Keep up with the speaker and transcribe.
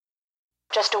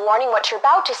Just a warning, what you're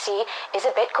about to see is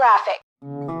a bit graphic.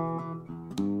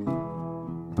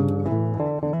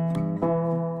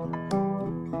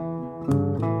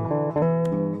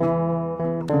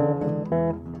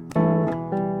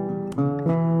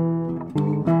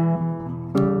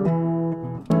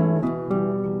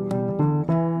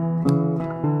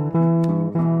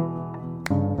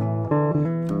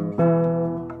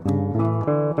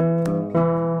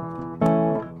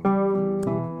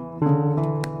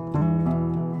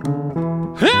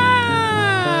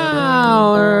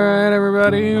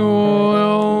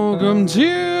 Welcome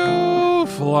to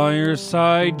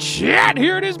Flyerside Chat.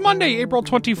 Here it is, Monday, April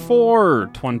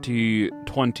 24,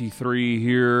 2023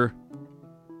 here.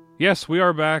 Yes, we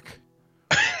are back.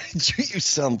 You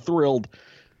sound thrilled.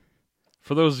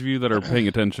 For those of you that are paying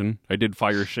attention, I did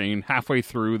fire Shane halfway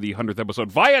through the 100th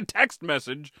episode via text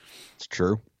message. It's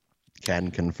true.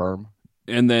 Can confirm.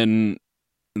 And then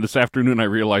this afternoon I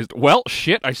realized, well,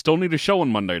 shit, I still need a show on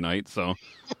Monday night, so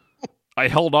I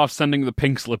held off sending the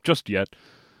pink slip just yet.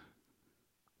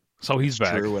 So he's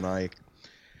back. True, and I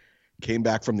came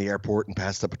back from the airport and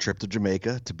passed up a trip to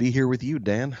Jamaica to be here with you,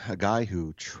 Dan, a guy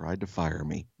who tried to fire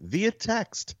me via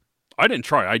text. I didn't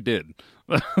try, I did.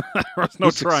 There was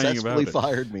no trying about it. Successfully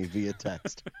fired me via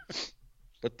text.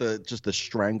 But just the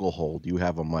stranglehold you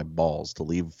have on my balls to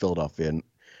leave Philadelphia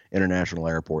International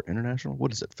Airport. International?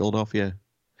 What is it? Philadelphia?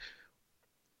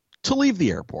 To leave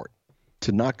the airport.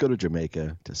 To not go to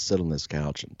Jamaica, to sit on this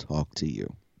couch and talk to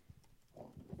you.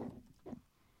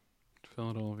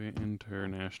 Philadelphia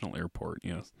International Airport,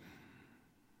 yes.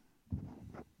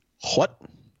 What?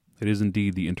 It is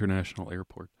indeed the international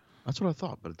airport. That's what I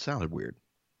thought, but it sounded weird.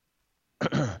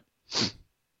 How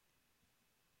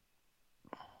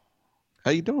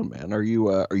you doing, man? Are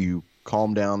you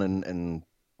calmed down and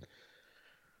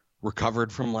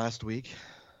recovered from last week?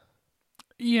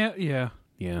 Yeah.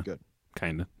 Good.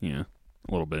 Kinda, yeah.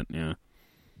 A little bit, yeah.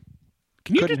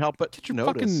 Can you Couldn't help but get your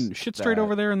notice fucking shit straight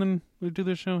over there and then we do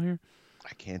this show here?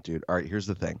 I can't, dude. All right, here's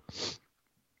the thing.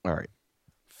 All right.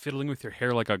 Fiddling with your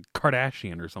hair like a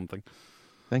Kardashian or something.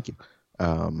 Thank you.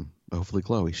 Hopefully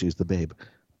Chloe, she's the babe.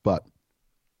 But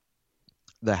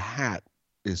the hat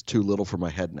is too little for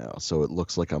my head now, so it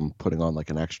looks like I'm putting on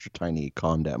like an extra tiny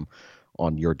condom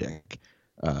on your dick.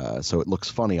 So it looks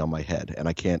funny on my head, and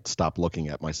I can't stop looking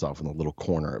at myself in the little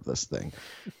corner of this thing.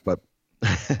 But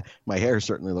my hair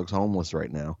certainly looks homeless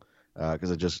right now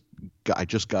because I just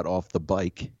got off the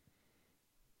bike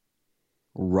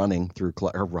running through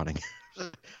running.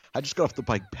 I just got off the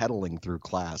bike pedaling through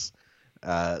class.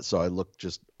 So I looked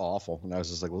just awful, and I was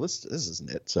just like, well, this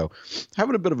isn't it. So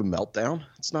having a bit of a meltdown.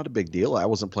 It's not a big deal. I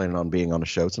wasn't planning on being on a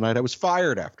show tonight. I was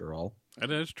fired after all.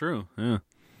 That is true, yeah.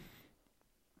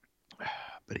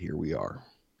 But here we are.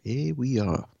 Here we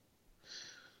are.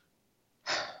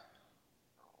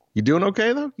 You doing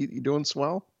okay, though? You doing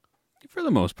swell? For the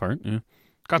most part, yeah.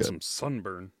 Got Good. some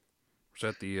sunburn. Was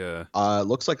that the...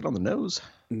 looks like it on the nose.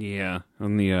 Yeah,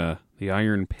 on the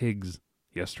Iron Pigs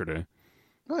yesterday.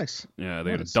 Nice. Yeah,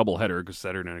 they had a doubleheader because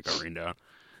Saturday night it got rained out.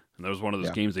 And that was one of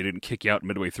those games they didn't kick you out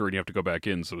midway through and you have to go back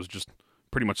in. So it was just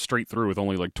pretty much straight through with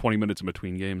only like 20 minutes in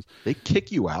between games. They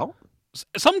kick you out?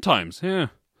 Sometimes, yeah.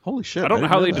 Holy shit. I don't know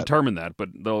how they determine that, but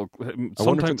they'll... I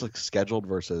wonder if it's like scheduled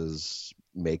versus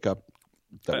makeup.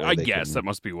 I guess that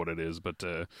must be what it is, but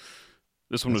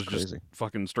this one was just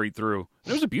fucking straight through.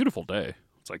 And it was a beautiful day.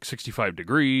 It's like 65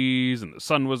 degrees, and the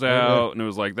sun was out, and it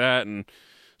was like that, and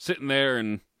sitting there,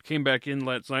 and came back in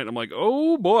last night, and I'm like,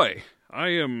 oh boy, I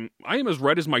am as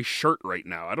red as my shirt right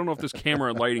now. I don't know if this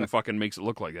camera lighting fucking makes it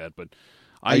look like that, but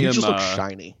you just look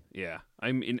shiny. Yeah,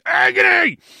 I'm in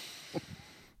agony!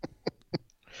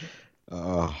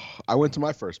 I went to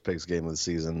my first Pigs game of the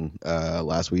season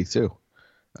last week too.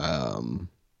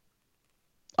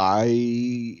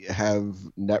 I have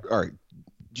never. All right,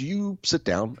 do you sit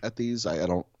down at these? I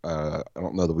don't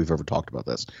know that we've ever talked about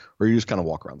this, or you just kind of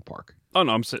walk around the park. Oh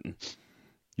no, I'm sitting.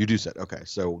 You do sit. Okay,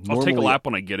 so I'll take a lap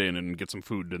when I get in and get some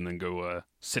food, and then go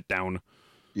sit down.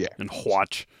 Yeah, and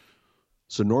watch.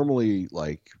 So normally,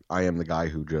 like, I am the guy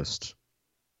who just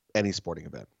any sporting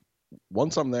event.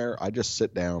 Once I'm there, I just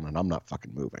sit down and I'm not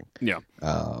fucking moving. Yeah.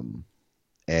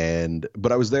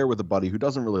 But I was there with a buddy who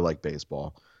doesn't really like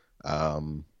baseball.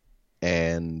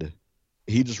 And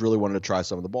he just really wanted to try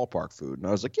some of the ballpark food. And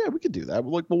I was like, yeah, we could do that.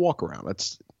 We'll walk around.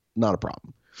 That's not a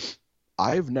problem.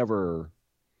 I've never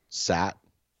sat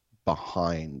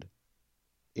behind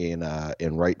in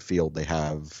right field. They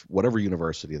have whatever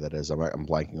university that is. I'm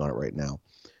blanking on it right now,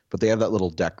 but they have that little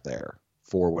deck there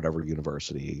for whatever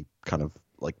university kind of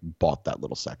like bought that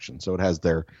little section. So it has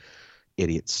their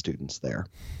idiot students there.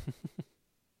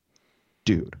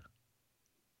 Dude,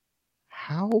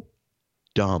 how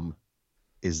dumb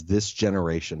is this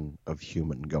generation of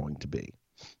human going to be?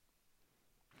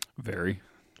 Very.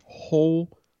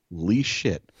 Holy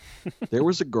shit. There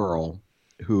was a girl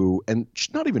who, and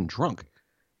she's not even drunk.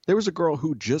 There was a girl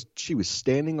who she was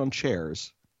standing on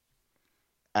chairs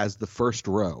as the first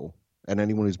row. And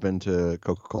anyone who's been to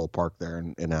Coca-Cola Park there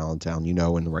in Allentown, in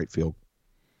the right field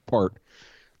part,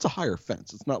 it's a higher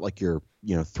fence. It's not like you're,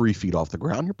 3 feet off the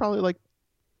ground. You're probably like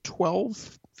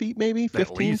 12 feet, maybe 15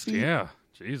 At least, feet. yeah.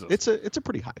 Jesus. It's a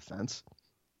pretty high fence.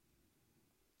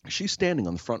 She's standing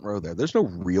on the front row there. There's no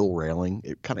real railing.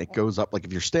 It kind of goes up. Like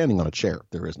if you're standing on a chair,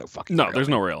 there is no fucking railing. There's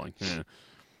no railing. Yeah.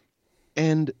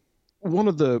 And one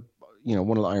of the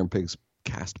Iron Pigs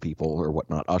cast people or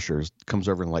whatnot, ushers, comes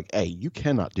over and like, hey, you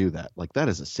cannot do that. Like, that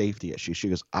is a safety issue. She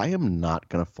goes, I am not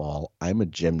going to fall. I'm a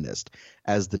gymnast.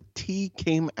 As the T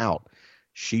came out,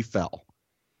 she fell.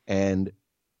 And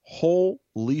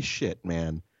holy shit,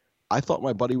 man. I thought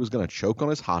my buddy was going to choke on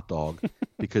his hot dog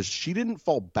because she didn't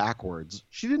fall backwards.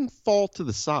 She didn't fall to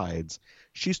the sides.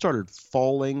 She started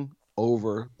falling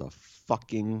over the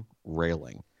fucking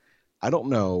railing. I don't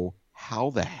know how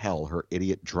the hell her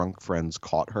idiot drunk friends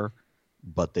caught her,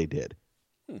 but they did.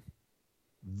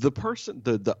 The person,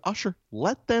 the usher,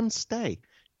 let them stay.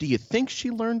 Do you think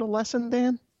she learned a lesson,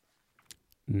 Dan?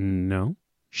 No.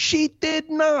 She did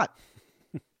not.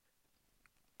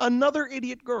 Another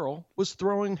idiot girl was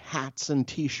throwing hats and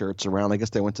T-shirts around. I guess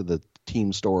they went to the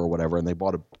team store or whatever, and they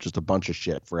bought just a bunch of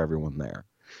shit for everyone there.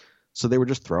 So they were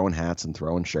just throwing hats and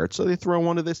throwing shirts. So they throw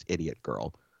one to this idiot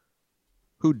girl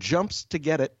who jumps to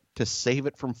get it to save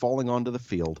it from falling onto the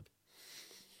field.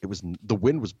 The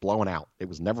wind was blowing out. It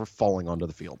was never falling onto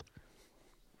the field.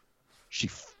 She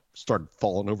started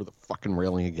falling over the fucking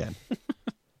railing again.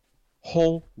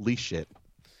 Holy shit.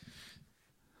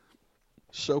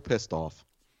 So pissed off.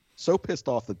 So pissed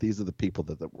off that these are the people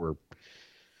that were...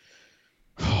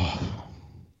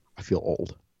 I feel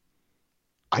old.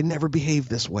 I never behaved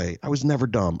this way. I was never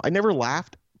dumb. I never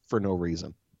laughed for no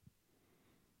reason.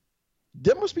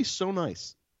 That must be so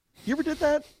nice. You ever did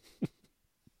that?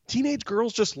 Teenage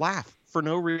girls just laugh for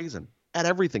no reason at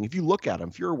everything. If you look at them,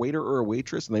 if you're a waiter or a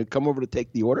waitress and they come over to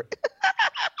take the order,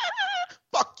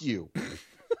 fuck you.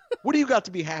 What do you got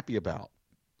to be happy about?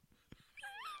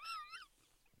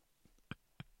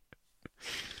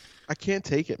 I can't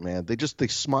take it, man. They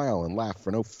smile and laugh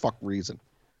for no fuck reason.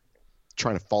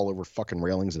 Trying to fall over fucking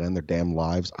railings and end their damn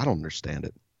lives. I don't understand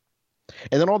it.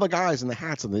 And then all the guys in the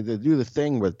hats, and they do the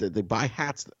thing where they buy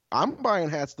hats. I'm buying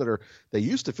hats they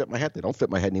used to fit my head. They don't fit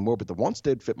my head anymore, but the once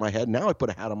did fit my head. Now I put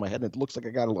a hat on my head, and it looks like I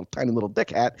got a tiny little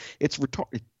dick hat. It's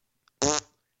retarded. I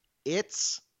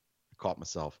caught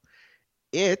myself.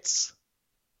 It's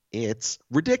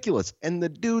ridiculous. And the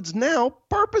dudes now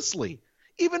purposely,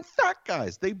 even fat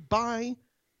guys, they buy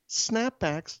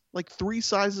snapbacks like 3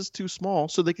 sizes too small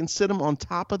so they can sit them on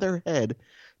top of their head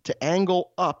to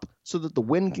angle up so that the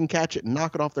wind can catch it and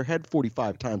knock it off their head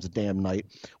 45 times a damn night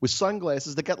with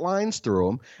sunglasses that got lines through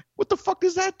them. What the fuck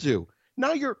does that do?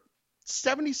 Now you're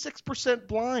 76%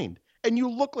 blind and you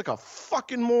look like a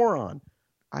fucking moron.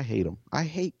 I hate them. I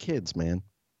hate kids, man.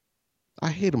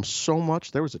 I hate them so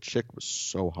much. There was a chick who was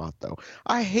so hot, though.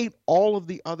 I hate all of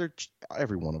the other,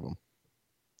 every one of them.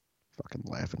 Fucking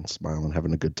laughing, smiling,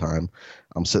 having a good time.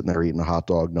 I'm sitting there eating a hot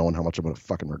dog knowing how much I'm going to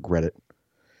fucking regret it.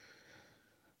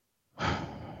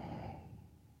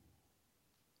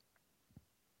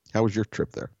 How was your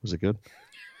trip there? Was it good?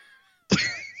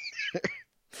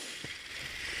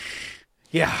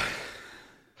 Yeah.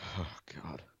 Oh,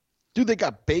 God. Dude, they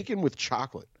got bacon with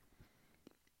chocolate.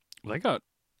 They got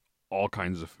all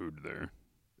kinds of food there.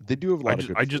 They do have a lot of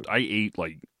good food. I ate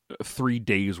like 3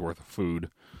 days worth of food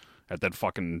at that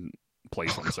fucking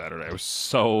place on Saturday. I was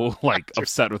so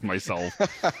upset with myself.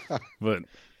 But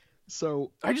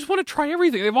so I just want to try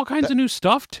everything. They have all kinds of new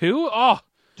stuff too. Oh,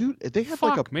 dude, they have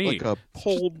like a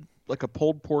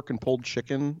pulled pork and pulled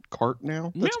chicken cart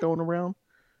now that's going around.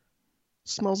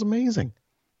 Smells amazing.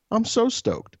 I'm so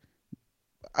stoked.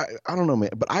 I don't know, man,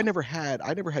 but I never had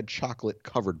chocolate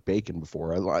covered bacon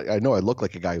before. I know I look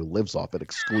like a guy who lives off it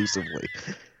exclusively,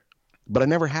 but I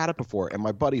never had it before. And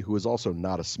my buddy, who is also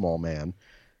not a small man,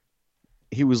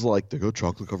 he was like, "They go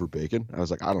chocolate covered bacon." I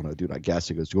was like, "I don't know, dude. I guess."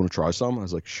 He goes, "Do you want to try some?" I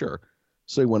was like, "Sure."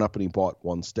 So he went up and he bought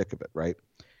 1 stick of it, right?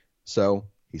 So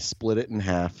he split it in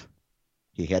half.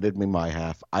 He handed me my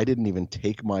half. I didn't even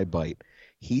take my bite.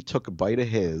 He took a bite of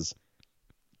his.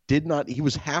 He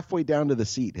was halfway down to the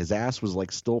seat. His ass was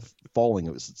like still falling.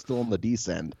 It was still on the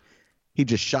descend. He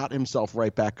just shot himself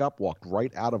right back up, walked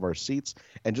right out of our seats,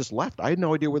 and just left. I had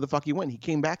no idea where the fuck he went. He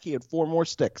came back. He had 4 more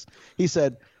sticks. He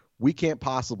said, "We can't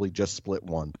possibly just split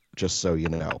one, just so you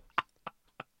know."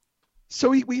 So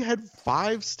we had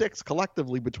 5 sticks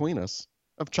collectively between us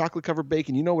of chocolate-covered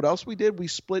bacon. You know what else we did? We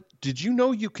split. Did you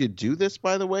know you could do this,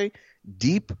 by the way?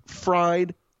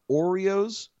 Deep-fried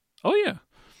Oreos. Oh, yeah.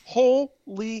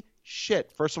 Holy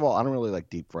shit. First of all, I don't really like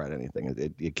deep-fried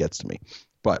anything. It gets to me.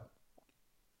 But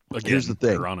again, here's the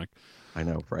thing. Ironic. I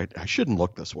know, right? I shouldn't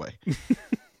look this way.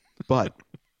 But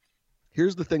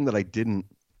here's the thing that I didn't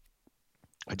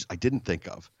think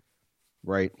of,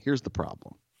 right? Here's the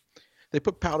problem. They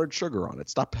put powdered sugar on it.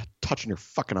 Stop touching your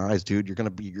fucking eyes, dude.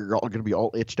 You're all gonna be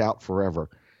all itched out forever.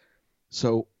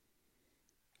 So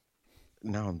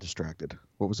now I'm distracted.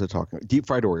 What was I talking about? Deep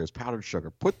fried Oreos, powdered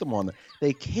sugar. Put them on.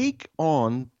 They cake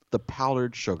on the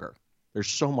powdered sugar. There's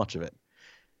so much of it.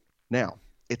 Now,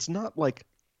 it's not like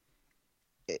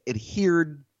it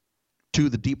adhered to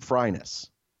the deep fryness.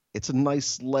 It's a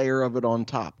nice layer of it on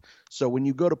top. So when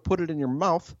you go to put it in your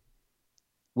mouth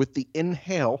with the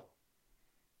inhale,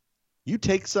 you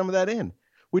take some of that in,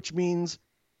 which means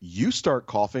you start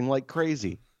coughing like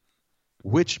crazy,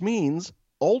 which means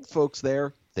old folks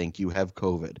there think you have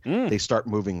COVID. They start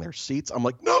moving their seats. I'm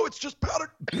like, no, it's just powdered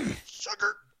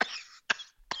sugar.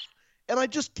 And I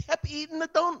just kept eating the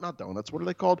not donuts. What are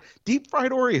they called? Deep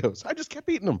fried Oreos. I just kept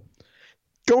eating them.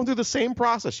 Going through the same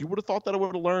process. You would have thought that I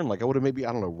would have learned. Like I would have maybe,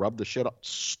 I don't know, rubbed the shit up.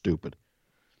 Stupid.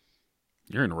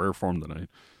 You're in rare form tonight.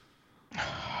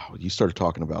 You started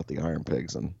talking about the iron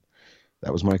pigs, and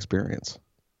that was my experience.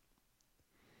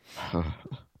 Did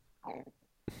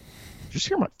you just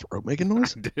hear my throat making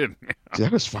noise? I did. Yeah. Dude,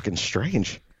 that was fucking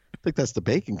strange. I think that's the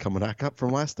bacon coming back up from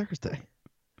last Thursday.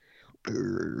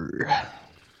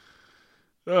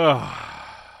 Oh,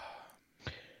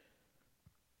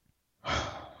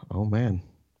 man.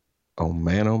 Oh,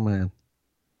 man, oh, man.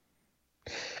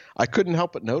 I couldn't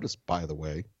help but notice, by the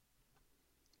way,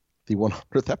 the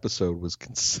 100th episode was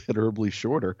considerably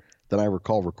shorter than I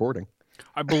recall recording.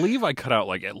 I believe I cut out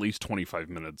like at least 25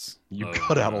 minutes. You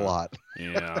cut out a lot.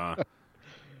 Yeah.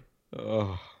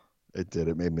 Oh, it did.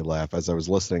 It made me laugh. As I was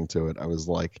listening to it, I was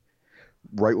like,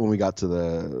 right when we got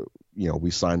to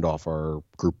we signed off our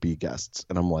Group B guests,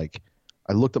 and I'm like,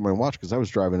 I looked at my watch because I was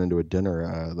driving into a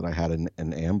dinner that I had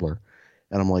in Ambler,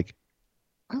 and I'm like,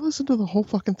 I listened to the whole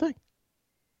fucking thing.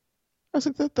 I was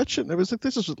like, that shouldn't. It was like,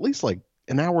 this is at least like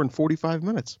an hour and 45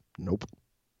 minutes. Nope.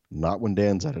 Not when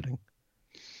Dan's editing.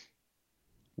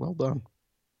 Well done.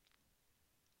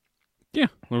 Yeah,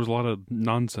 there was a lot of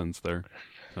nonsense there.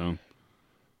 So.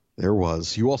 There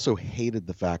was. You also hated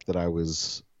the fact that I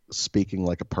was speaking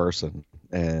like a person,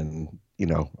 and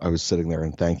I was sitting there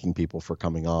and thanking people for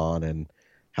coming on and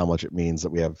how much it means that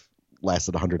we have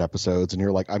lasted 100 episodes, and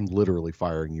you're like, I'm literally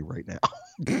firing you right now.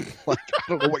 Like, I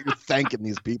don't know what you're thanking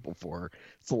these people for.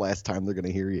 It's the last time they're going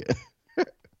to hear you.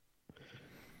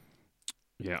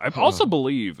 Yeah, I also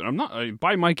believe, and I'm not,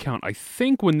 by my count, I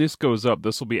think when this goes up,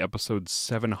 this will be episode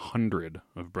 700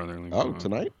 of Brotherly Pod. Oh,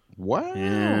 tonight? Wow.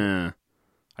 Yeah,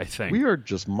 I think. We are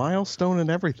just milestoning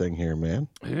everything here, man.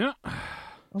 Yeah.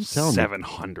 I'm telling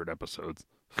 700 episodes.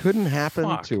 Couldn't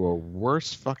happen to a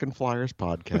worse fucking Flyers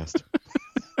podcast.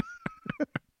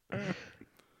 I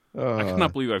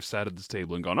cannot believe I've sat at this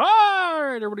table and gone, all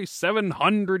right, everybody,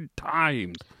 700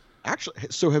 times. Actually,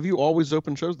 so have you always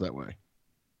opened shows that way?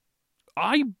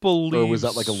 I believe Or was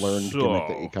that like a learned gimmick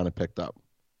that you kind of picked up?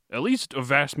 At least a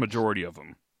vast majority of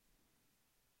them.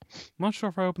 I'm not sure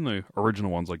if I opened the original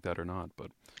ones like that or not,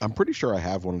 but I'm pretty sure I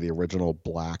have one of the original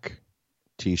black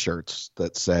T-shirts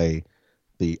that say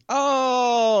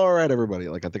all right, everybody.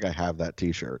 Like, I think I have that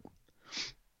T-shirt.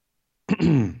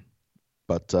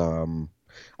 But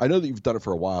I know that you've done it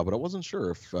for a while, but I wasn't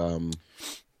sure if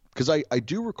because I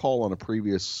do recall on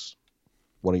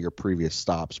one of your previous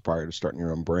stops prior to starting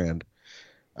your own brand,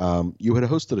 you had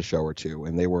hosted a show or two,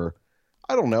 and they were,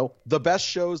 I don't know, the best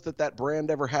shows that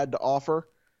brand ever had to offer.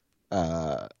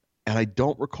 And I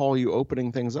don't recall you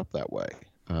opening things up that way.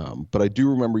 But I do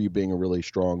remember you being a really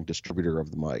strong distributor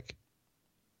of the mic.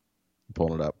 I'm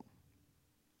pulling it up.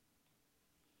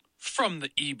 From the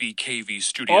EBKV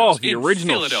studios the in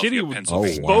original Philadelphia, shitty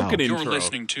Pennsylvania. spoken You're intro.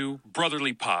 listening to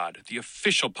Brotherly Pod, the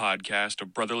official podcast of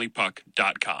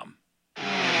BrotherlyPuck.com.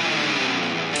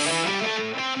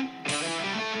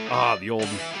 the old...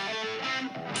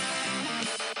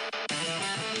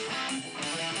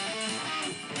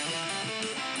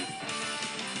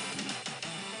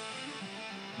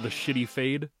 The shitty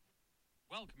fade.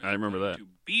 Welcome I remember that. to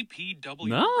BPW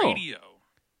No. Radio.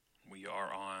 We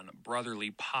are on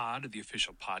Brotherly Pod, the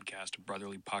official podcast of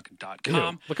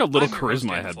BrotherlyPuck.com. Ew, look how little I'm your host,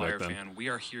 charisma I Dan had Flyer back then. fan. We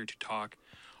are here to talk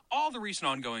all the recent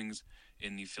ongoings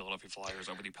in the Philadelphia Flyers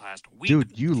over the past week.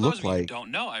 Dude, you For those look of you who like...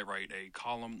 don't know, I write a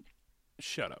column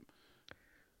Shut up.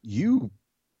 You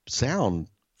sound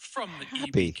From the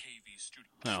Happy. EBKV studio.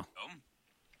 No.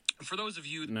 For those of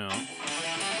you... No.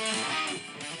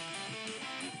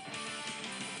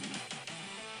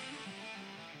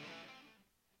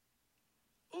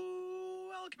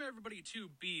 Welcome everybody to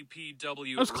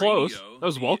BPW That was close. Radio, That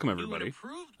was welcome the new and everybody.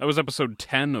 improved- That was episode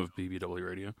 10 of BBW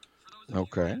Radio.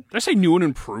 Okay. Did I say new and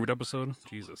improved episode?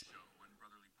 Jesus.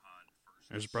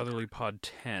 There's Brotherly Pod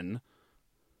 10.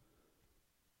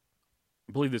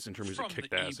 I believe this intro music From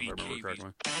kicked the ass, if I remember EBKV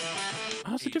correctly.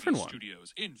 Oh, it's a different one.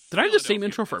 Studios in Did I have the same Philadelphia,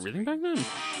 intro for everything back then?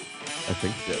 I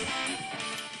think you did.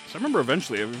 So I remember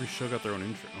eventually every show got their own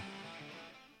intro.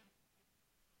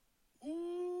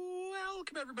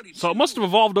 Welcome everybody. So it must have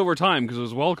evolved over time because it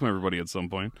was welcome everybody at some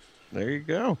point. There you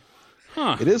go.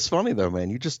 Huh. It is funny though, man.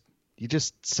 You just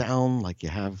sound like you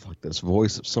have like this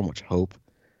voice of so much hope.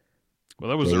 Well,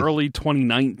 that was Dave. early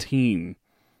 2019,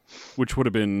 which would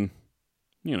have been,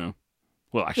 you know,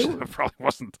 well, actually, that probably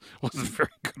wasn't very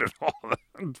good at all.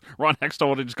 Ron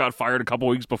Hextall had just got fired a couple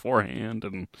weeks beforehand,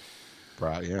 and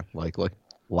Right, yeah, likely.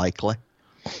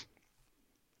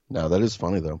 No, that is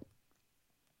funny though.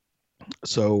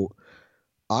 So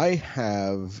I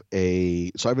have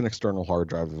an external hard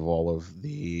drive of all of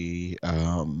the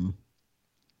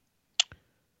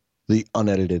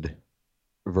unedited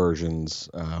versions.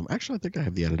 Actually, I think I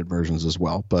have the edited versions as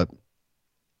well, but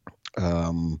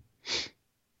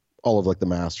all of like the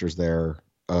masters there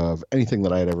of anything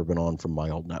that I had ever been on from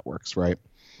my old networks, right?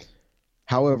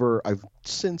 However, I've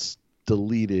since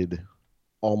deleted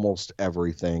almost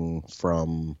everything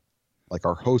from like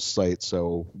our host site.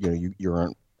 So, you know, you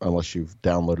aren't, unless you've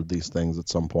downloaded these things at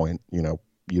some point, you know,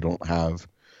 you don't have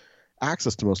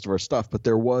access to most of our stuff. But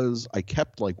I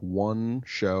kept like one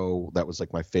show that was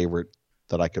like my favorite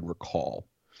that I could recall,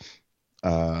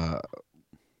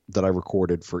 that I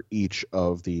recorded for each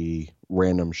of the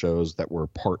random shows that were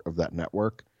part of that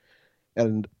network.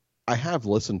 And I have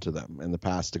listened to them in the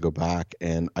past to go back,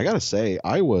 and I got to say,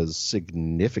 I was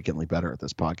significantly better at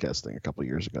this podcast thing a couple of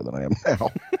years ago than I am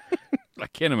now. I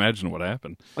can't imagine what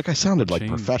happened. Like I sounded like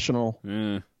Changed. professional.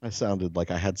 Yeah. I sounded like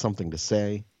I had something to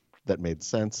say that made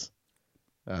sense.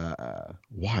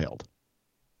 Wild.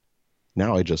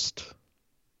 Now I just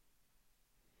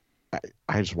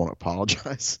want to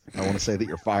apologize. I want to say that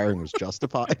your firing was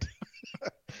justified.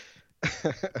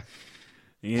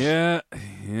 Yeah.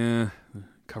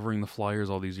 Covering the Flyers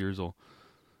all these years will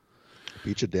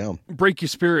Beat you down. break your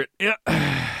spirit. Yeah.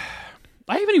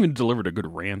 I haven't even delivered a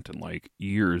good rant in like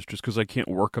years just because I can't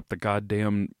work up the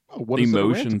goddamn What is it a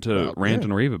emotion rant to about? rant Yeah.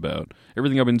 and rave about.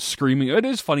 Everything I've been screaming. It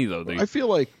is funny though. I feel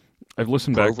like I've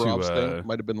listened back Provorov's to thing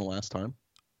might have been the last time.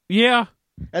 yeah.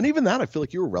 And even that, I feel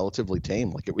like you were relatively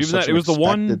tame. Like it was Even such that, an it was the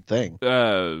one expected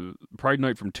thing. Pride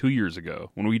Night from 2 years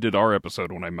ago when we did our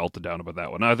episode when I melted down about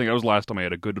that one. I think that was the last time I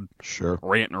had a good Sure,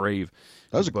 rant and rave.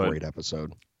 that was a But great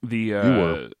episode.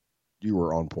 The You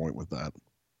were on point with that.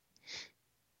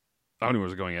 I don't know where I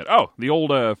was going at. Oh, the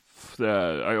old I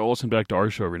listen back to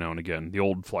our show every now and again. The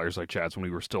old Flyerside chats when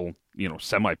we were still, you know,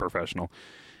 semi-professional.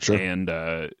 Sure.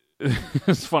 And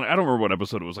it's funny. I don't remember what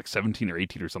episode it was, like 17 or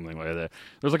 18 or something like that.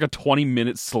 There's like a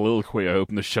 20-minute soliloquy I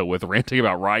opened the show with, ranting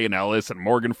about Ryan Ellis and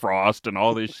Morgan Frost and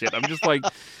all this shit. I'm just like,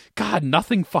 God,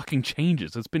 nothing fucking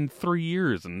changes. It's been 3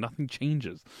 years and nothing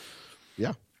changes.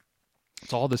 Yeah.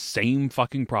 It's all the same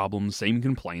fucking problems, same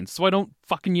complaints. So I don't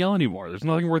fucking yell anymore. There's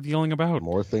nothing worth yelling about. The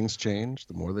more things change,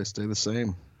 the more they stay the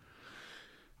same.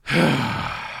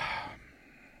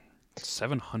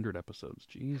 700 episodes.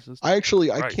 Jesus. I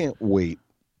Christ. can't wait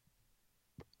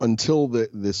until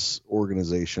this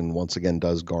organization once again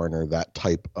does garner that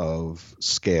type of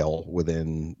scale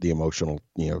within the emotional,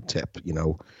 you know, tip. You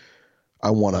know, I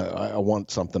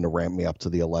want something to ramp me up to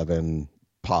the 11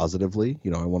 positively.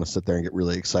 You know, I want to sit there and get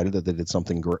really excited that they did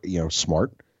something great, you know,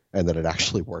 smart, and that it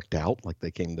actually worked out. Like they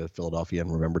came to Philadelphia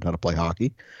and remembered how to play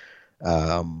hockey.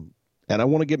 And I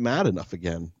want to get mad enough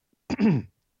again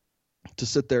to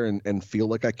sit there and feel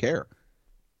like I care,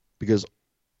 because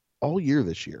all year,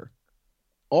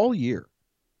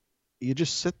 you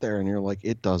just sit there and you're like,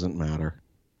 it doesn't matter.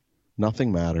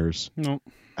 Nothing matters. No.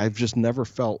 I've just never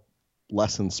felt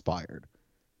less inspired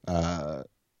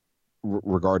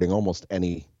regarding almost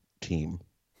any team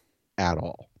at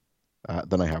all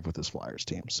than I have with this Flyers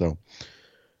team. So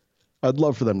I'd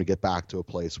love for them to get back to a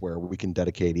place where we can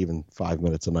dedicate even 5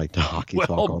 minutes a night to hockey talk.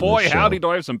 Well, on boy, this show. howdy, do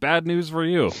I have some bad news for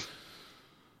you.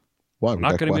 Why, we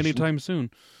Not got getting questions? anytime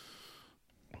soon.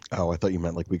 Oh, I thought you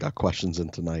meant like we got questions in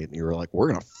tonight, and you were like, "We're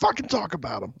gonna fucking talk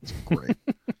about them." It's great.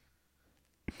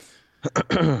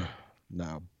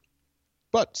 No,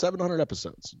 but 700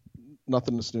 episodes,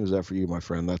 nothing to snooze at for you, my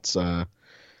friend.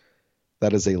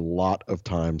 That is a lot of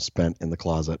time spent in the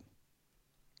closet.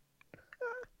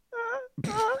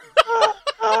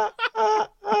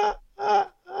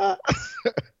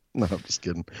 No, I'm just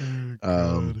kidding.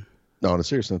 Oh, no, on a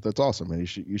serious note, that's awesome, man.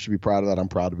 You should be proud of that. I'm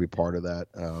proud to be part of that.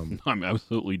 I'm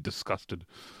absolutely disgusted.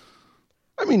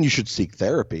 I mean, you should seek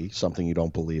therapy, something you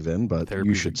don't believe in, but Therapy's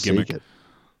you should seek it.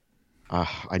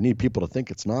 I need people to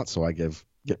think it's not, so I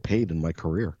get paid in my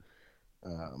career.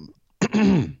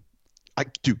 Can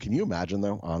you imagine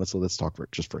though? Honestly, let's talk for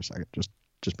a second.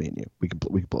 Just me and you. We can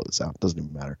blow this out. It doesn't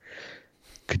even matter.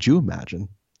 Could you imagine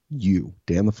you,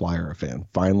 Dan the Flyer fan,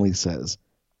 finally says,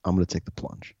 I'm going to take the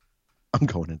plunge. I'm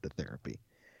going into therapy.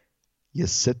 You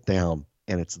sit down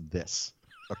and it's this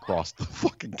across the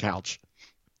fucking couch.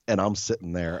 And I'm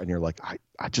sitting there and you're like,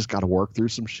 I just got to work through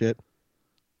some shit.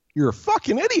 You're a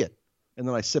fucking idiot. And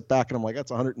then I sit back and I'm like,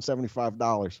 that's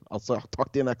 $175. I'll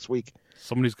talk to you next week.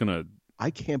 Somebody's going to.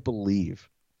 I can't believe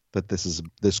that this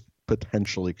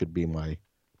potentially could be my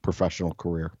professional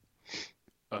career.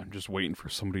 I'm just waiting for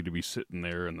somebody to be sitting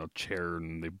there in the chair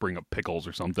and they bring up pickles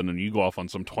or something and you go off on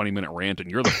some 20-minute rant and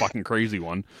you're the fucking crazy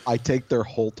one. I take their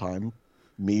whole time,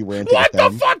 me ranting what at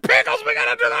them. The fuck, pickles? We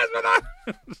gotta do this with that.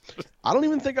 I don't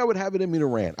even think I would have it in me to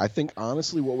rant. I think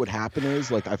honestly what would happen is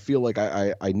like I feel like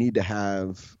I need to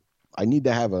have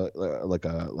like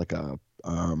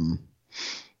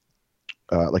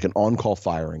an on-call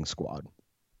firing squad.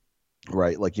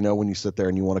 Right? Like, you know, when you sit there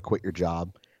and you want to quit your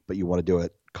job, but you want to do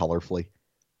it colorfully.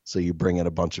 So you bring in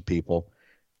a bunch of people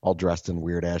all dressed in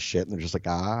weird ass shit. And they're just like,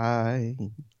 I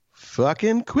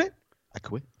fucking quit. I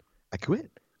quit.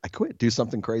 Do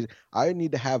something crazy. I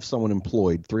need to have someone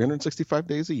employed 365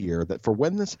 days a year that for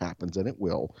when this happens, and it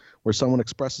will, where someone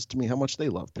expresses to me how much they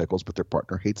love pickles, but their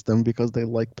partner hates them because they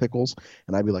like pickles.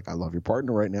 And I'd be like, I love your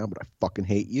partner right now, but I fucking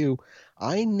hate you.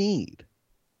 I need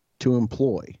to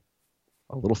employ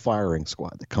a little firing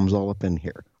squad that comes all up in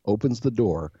here, opens the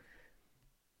door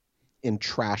in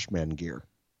trash men gear,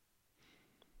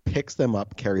 picks them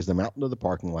up, carries them out into the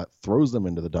parking lot, throws them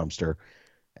into the dumpster,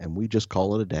 and we just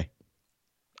call it a day.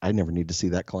 I never need to see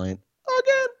that client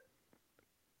again.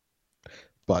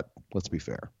 But let's be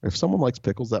fair. If someone likes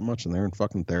pickles that much and they're in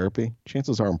fucking therapy,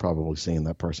 chances are I'm probably seeing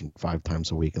that person 5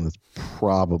 times a week, and that's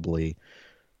probably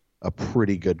a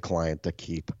pretty good client to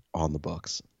keep on the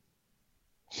books.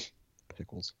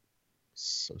 Pickles.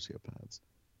 Sociopaths.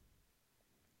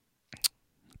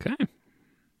 Okay.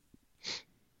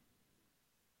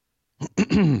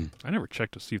 I never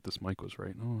checked to see if this mic was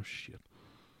right. Oh shit.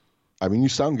 I mean, you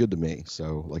sound good to me,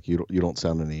 so like you don't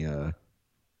sound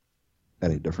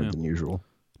any different than usual.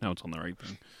 Now it's on the right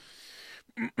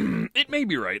thing. It may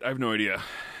be right. I have no idea.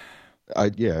 I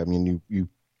mean, you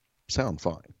sound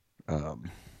fine.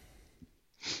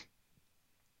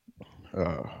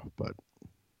 But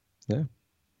yeah.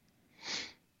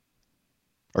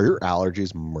 Are your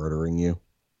allergies murdering you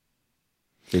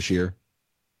this year?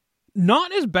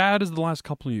 Not as bad as the last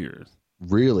couple of years.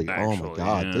 Really? Actually, oh my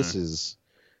God. Yeah. This is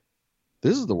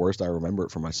the worst I remember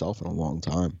it for myself in a long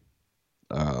time.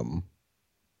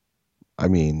 I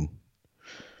mean,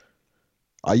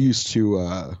 I used to,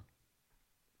 I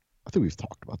think we've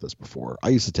talked about this before. I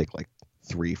used to take like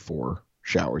 3-4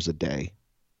 showers a day,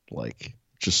 like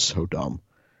just so dumb.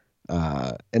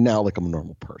 And now like I'm a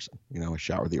normal person, you know, I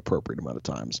shower the appropriate amount of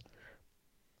times.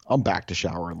 I'm back to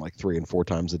showering like 3 and 4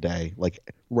 times a day. Like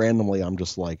randomly, I'm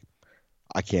just like,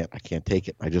 I can't take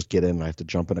it. I just get in and I have to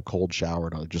jump in a cold shower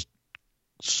and I'll just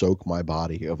soak my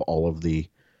body of all of the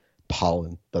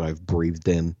pollen that I've breathed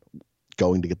in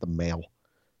going to get the mail.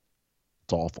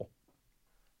 It's awful.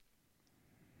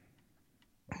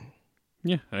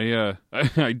 Yeah,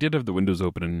 I did have the windows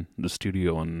open in the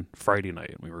studio on Friday night,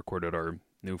 and we recorded our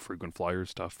new Frequent Flyer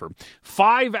stuff for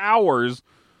 5 hours.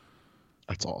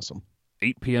 That's awesome.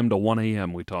 8 p.m. to 1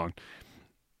 a.m. we talked.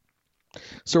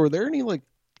 So are there any like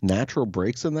natural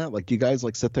breaks in that? Like, do you guys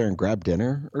like sit there and grab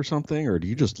dinner or something, or do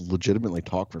you just legitimately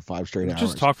talk for 5 straight hours?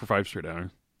 Just talk for 5 straight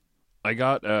hours. I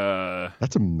got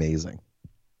That's amazing.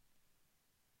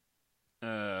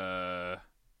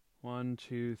 1,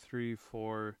 2, 3,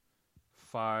 4,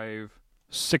 5,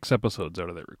 6 episodes out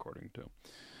of that recording too.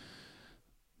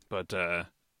 But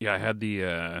yeah, I had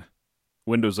the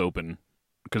windows open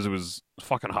because it was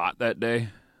fucking hot that day.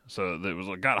 So it was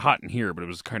like got hot in here, but it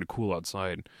was kind of cool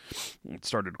outside. It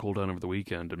started to cool down over the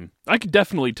weekend, and I could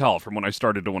definitely tell from when I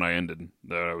started to when I ended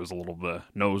that I was the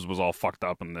nose was all fucked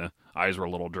up and the eyes were a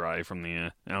little dry from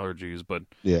the allergies. But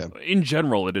yeah, in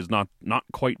general, it has not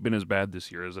quite been as bad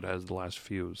this year as it has the last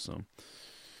few. So,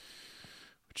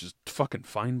 which is fucking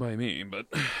fine by me. But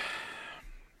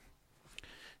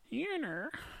you know,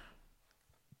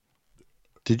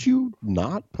 did you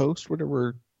not post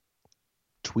whatever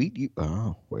tweet you?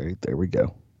 Oh, wait, there we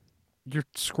go. You're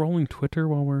scrolling Twitter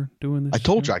while we're doing this. I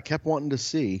told you I kept wanting to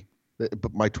see,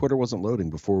 but my Twitter wasn't loading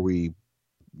before we,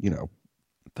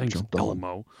 Thanks, jumped on.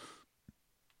 Elmo.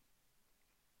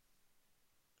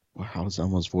 Well, how does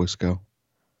Elmo's voice go?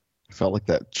 I felt like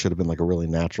that should have been like a really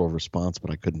natural response,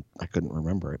 but I couldn't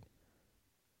remember it.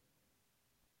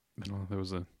 There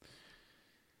was a.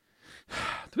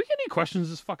 Do we get any questions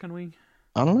this fucking week?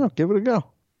 I don't know. Give it a go.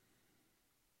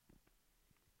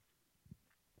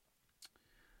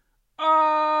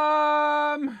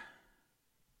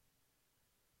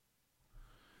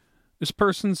 This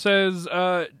person says,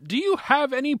 do you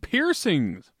have any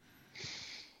piercings?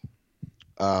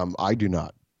 I do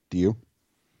not. Do you?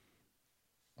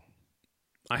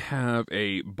 I have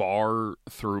a bar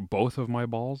through both of my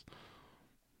balls.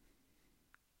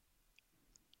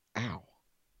 Ow.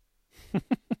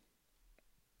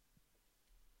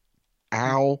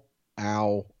 Ow,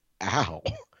 ow, ow.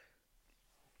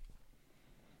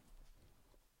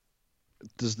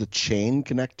 Does the chain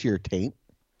connect to your taint?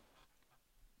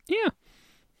 Yeah.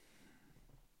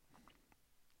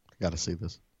 I gotta see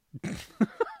this.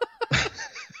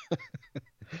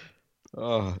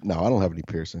 No, I don't have any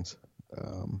piercings.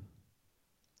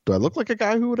 Do I look like a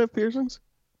guy who would have piercings?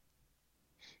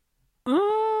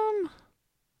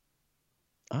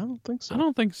 I don't think so. I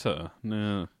don't think so.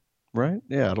 No. Right?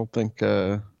 Yeah, I don't think.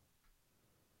 Gonna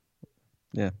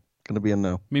be a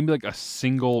no. Maybe like a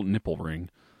single nipple ring.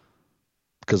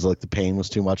 Because like the pain was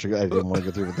too much. I didn't want to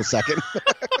go through with the second.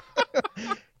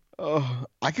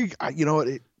 You know what?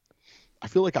 I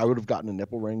feel like I would have gotten a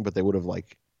nipple ring, but they would have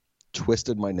like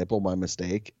twisted my nipple by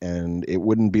mistake, and it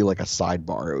wouldn't be like a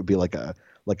sidebar. It would be like a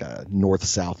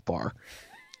north-south bar.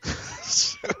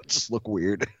 So it would just look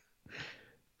weird.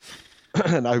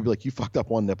 And I would be like, you fucked up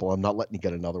one nipple. I'm not letting you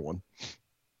get another one.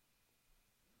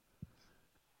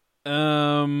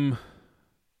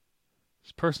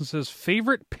 This person says,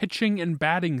 favorite pitching and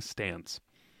batting stance.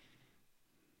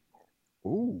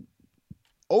 Ooh.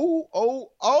 Oh.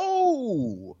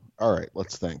 All right,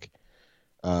 let's think.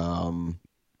 So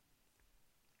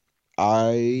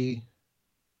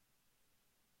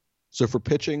for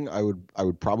pitching, I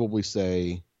would probably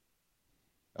say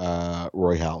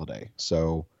Roy Halladay.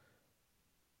 So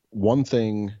one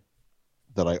thing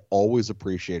that I always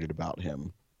appreciated about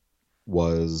him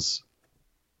was,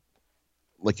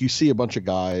 like, you see a bunch of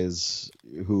guys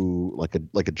who like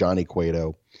a Johnny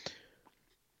Cueto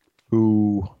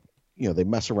who, they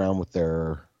mess around with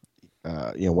their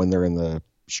when they're in the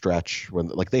stretch, when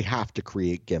like they have to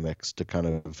create gimmicks to kind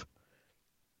of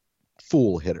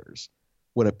fool hitters.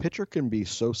 When a pitcher can be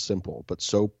so simple but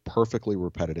so perfectly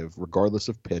repetitive, regardless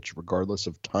of pitch, regardless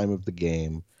of time of the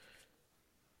game,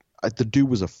 the dude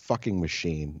was a fucking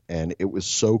machine, and it was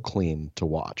so clean to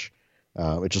watch.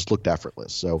 It just looked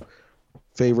effortless. So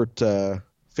favorite to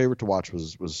watch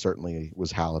was certainly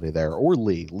Halladay there, or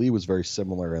Lee. Lee was very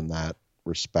similar in that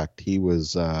respect. He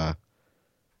was a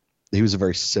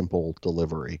very simple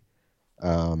delivery.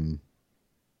 I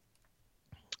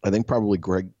think probably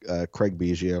Craig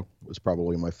Biggio was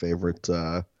probably my favorite.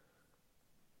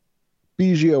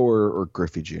 Biggio or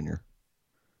Griffey Jr.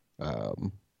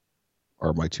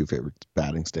 Are my two favorite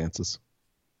batting stances.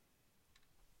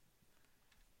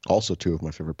 Also, two of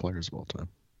my favorite players of all time.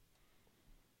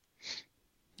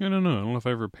 I don't know. I don't know if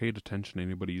I ever paid attention to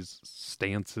anybody's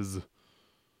stances.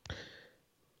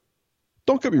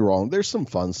 Don't get me wrong. There's some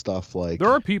fun stuff. Like, there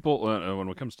are people when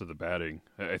it comes to the batting.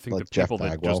 I think like the people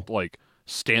that just like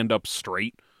stand up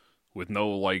straight with no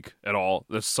like at all.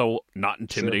 That's so not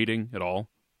intimidating at all.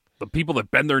 The people that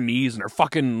bend their knees and are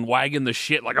fucking wagging the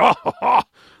shit like,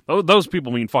 those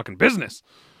people mean fucking business.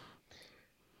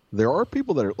 There are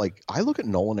people that are like, I look at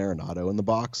Nolan Arenado in the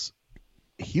box.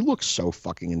 He looks so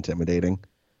fucking intimidating.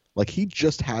 Like, he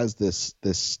just has this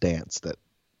stance that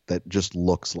just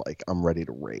looks like I'm ready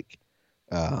to rake.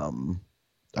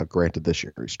 Granted, this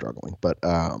year he's struggling, but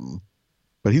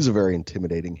he's a very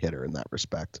intimidating hitter in that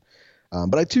respect.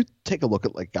 But I do take a look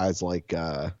at like guys like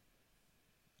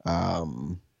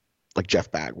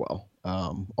Jeff Bagwell,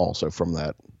 also from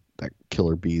that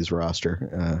Killer Bees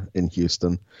roster in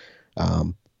Houston.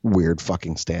 Weird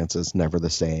fucking stances, never the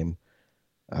same.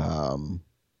 Take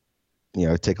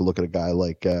a look at a guy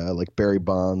like Barry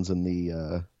Bonds in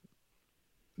the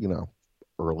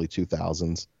early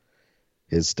 2000s.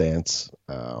 His stance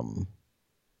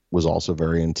was also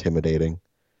very intimidating.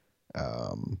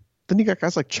 Then you got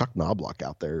guys like Chuck Knobloch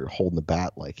out there holding the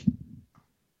bat like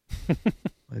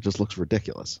it just looks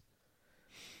ridiculous.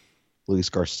 Luis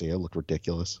Garcia looked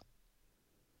ridiculous.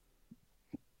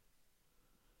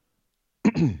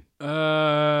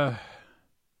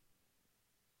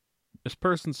 This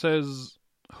person says,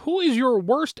 Who is your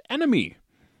worst enemy?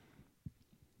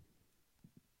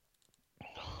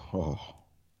 Oh.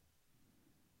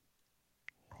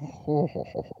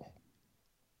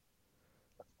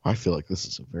 I feel like this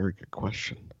is a very good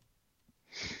question.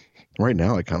 Right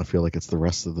now, I kind of feel like it's the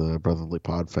rest of the Brotherly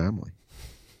Pod family.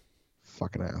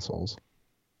 Fucking assholes.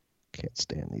 Can't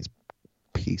stand these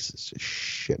pieces of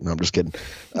shit. No, I'm just kidding.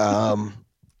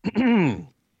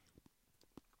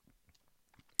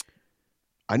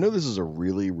 I know this is a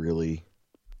really, really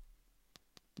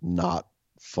not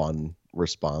fun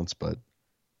response, but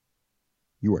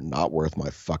you are not worth my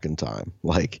fucking time.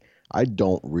 Like, I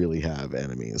don't really have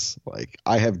enemies. Like,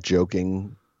 I have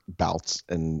joking bouts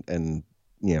and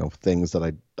you know, things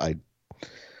that I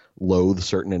loathe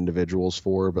certain individuals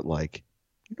for, but like,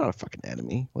 you're not a fucking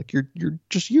enemy. Like, you're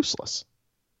just useless.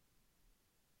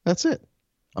 That's it.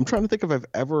 I'm trying to think if I've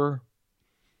ever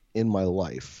in my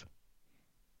life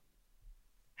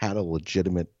had a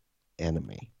legitimate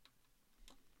enemy.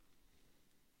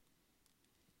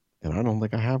 And I don't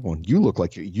think I have one. You look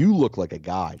like a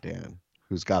guy, Dan,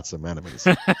 who's got some enemies.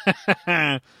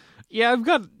 Yeah, I've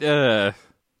got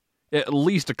at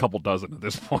least a couple dozen at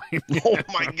this point. Oh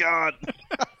my god.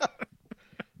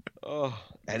 Oh,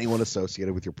 anyone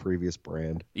associated with your previous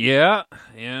brand? Yeah.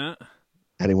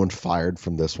 Anyone fired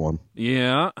from this one?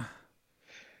 Yeah.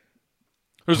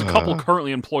 There's a couple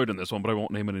currently employed in this one, but I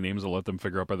won't name any names. I'll let them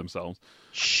figure out by themselves.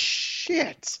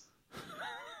 Shit.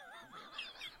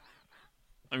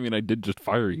 I mean, I did just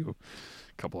fire you a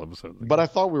couple episodes ago. But I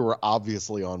thought we were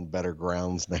obviously on better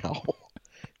grounds now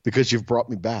because you've brought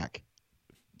me back.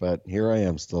 But here I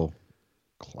am still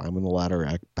climbing the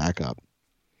ladder back up.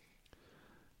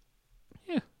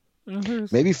 Yeah.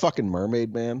 Maybe fucking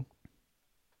Mermaid Man.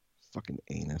 Fucking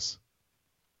anus.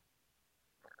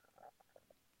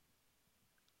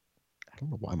 I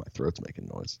don't know why my throat's making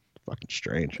noise. It's fucking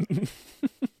strange.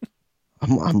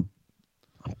 I'm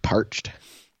parched.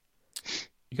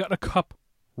 You got a cup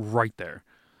right there.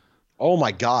 Oh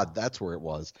my god, that's where it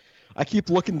was. I keep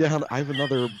looking down. I have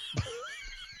another.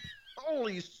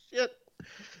 Holy shit!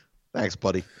 Thanks,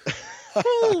 buddy.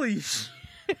 Holy shit!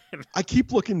 I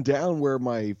keep looking down where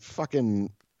my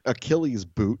fucking Achilles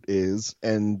boot is,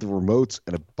 and the remotes,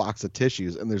 and a box of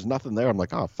tissues, and there's nothing there. I'm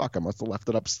like, oh fuck, I must have left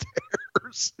it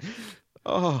upstairs.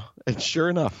 Oh, and sure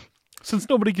enough. Since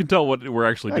nobody can tell what we're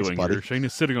actually doing buddy. here, Shane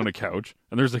is sitting on a couch,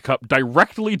 and there's a cup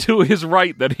directly to his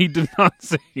right that he did not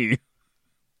see.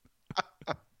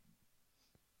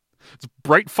 It's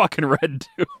bright fucking red,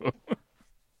 too.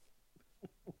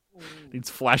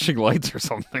 Needs flashing lights or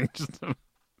something.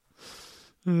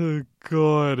 Oh,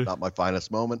 God. Not my finest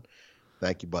moment.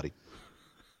 Thank you, buddy.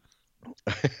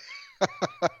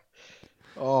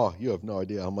 Oh, you have no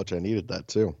idea how much I needed that,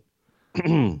 too.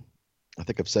 I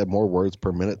think I've said more words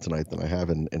per minute tonight than I have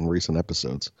in recent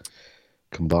episodes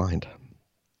combined.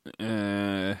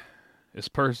 This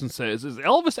person says, is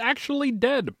Elvis actually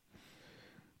dead?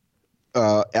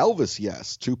 Elvis,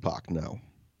 yes. Tupac, no.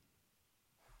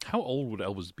 How old would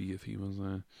Elvis be if he was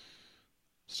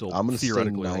still I'm going to say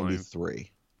theoretically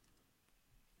 93.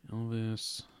 alive?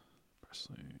 Elvis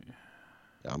Presley.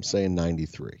 I'm saying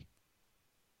 93.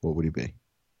 What would he be? He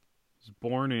was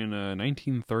born in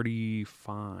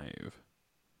 1935.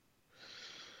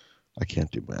 I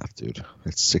can't do math, dude.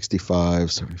 It's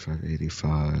 65, 75,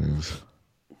 85.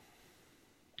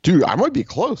 Dude, I might be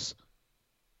close.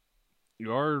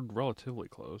 You are relatively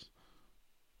close.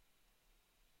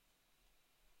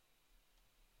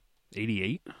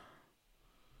 88?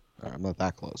 I'm not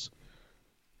that close.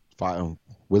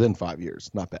 Within 5 years.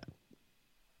 Not bad.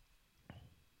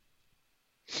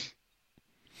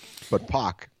 But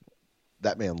Pac,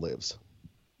 that man lives.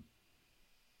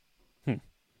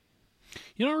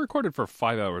 You know, I recorded for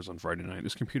 5 hours on Friday night.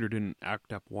 This computer didn't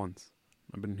act up once.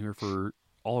 I've been here for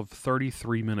all of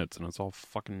 33 minutes, and it's all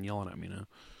fucking yelling at me now.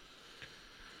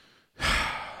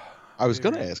 I was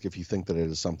going to ask if you think that it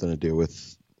has something to do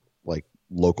with, like,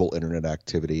 local internet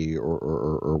activity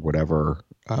or whatever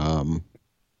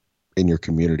in your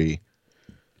community,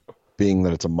 being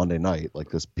that it's a Monday night, like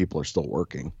this, people are still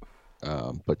working.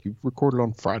 But you recorded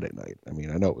on Friday night. I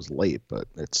mean, I know it was late, but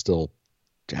it's still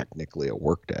technically a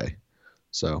work day.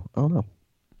 So I don't know.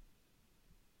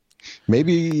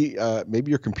 Maybe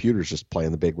your computer's just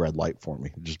playing the big red light for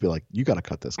me. Just be like, you got to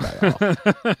cut this guy off.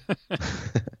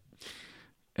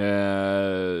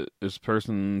 This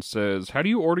person says, how do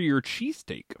you order your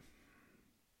cheesesteak?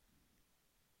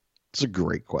 It's a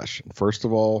great question. First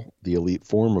of all, the elite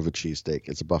form of a cheesesteak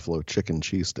is a buffalo chicken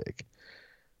cheesesteak.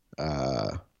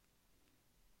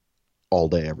 All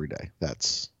day, every day.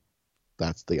 That's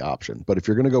the option. But if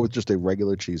you're going to go with just a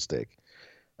regular cheesesteak,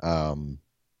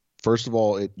 First of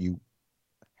all, you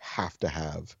have to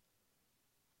have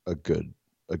a good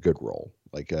roll.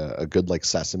 Like a good like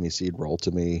sesame seed roll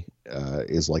to me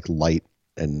is like light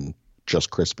and just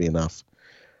crispy enough.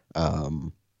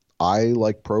 I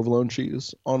like provolone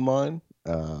cheese on mine,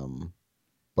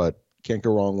 but can't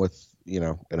go wrong with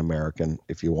an American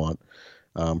if you want.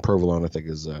 Provolone I think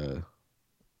is the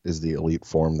elite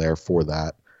form there for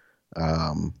that.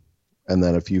 And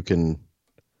then if you can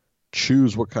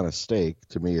choose what kind of steak,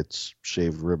 to me it's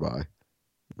shaved ribeye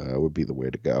would be the way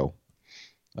to go.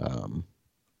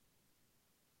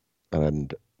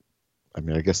 And I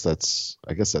mean, I guess that's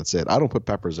it. I don't put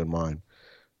peppers in mine.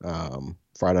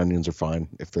 Fried onions are fine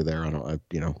if they're there. I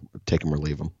take them or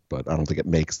leave them, but I don't think it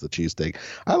makes the cheesesteak.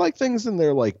 I like things in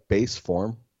their like base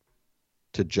form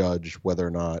to judge whether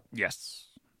or not. Yes.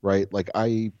 Right. Like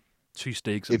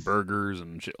cheesesteaks and burgers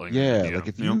and shit like that. Yeah. Like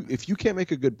if you can't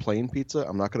make a good plain pizza,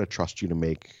 I'm not going to trust you to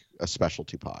make a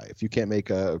specialty pie. If you can't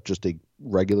make just a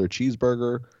regular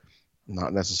cheeseburger, I'm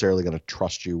not necessarily going to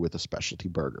trust you with a specialty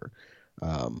burger.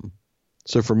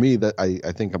 So for me, that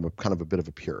I think I'm kind of a bit of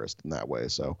a purist in that way.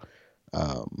 So,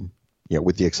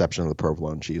 with the exception of the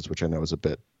provolone cheese, which I know is a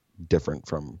bit different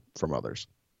from others.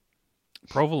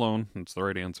 Provolone, that's the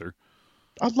right answer.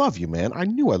 I love you, man.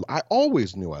 I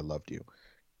always knew I loved you.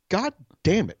 God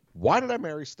damn it. Why did I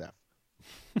marry Steph?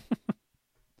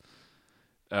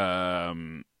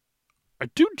 I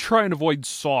do try and avoid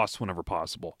sauce whenever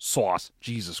possible. Sauce.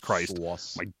 Jesus Christ.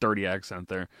 Sauce. My dirty accent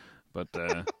there. But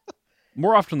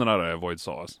more often than not, I avoid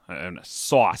sauce.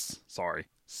 Sauce. Sorry.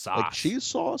 Sauce. Like cheese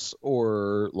sauce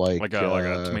or like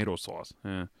a tomato sauce.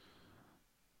 Yeah.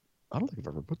 I don't think I've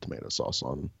ever put tomato sauce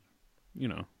on.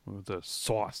 With the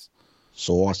sauce.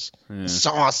 Sauce. Yeah.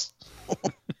 Sauce.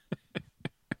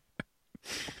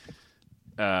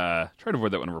 Try to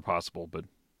avoid that whenever possible, but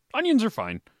onions are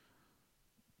fine.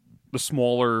 The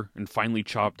smaller and finely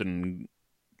chopped and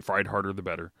fried harder, the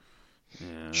better.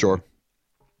 Sure.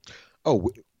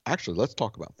 Oh, actually, let's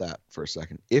talk about that for a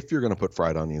second. If you're going to put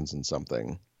fried onions in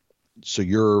something, so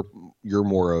you're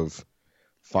more of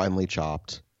finely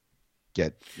chopped.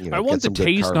 I want the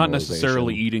taste, not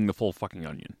necessarily eating the full fucking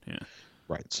onion. Yeah.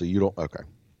 Right. So you don't. Okay.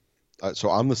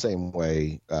 So I'm the same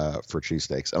way for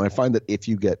cheesesteaks, and I find that if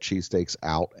you get cheesesteaks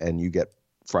out and you get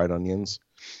fried onions,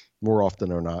 more often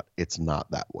than not, it's not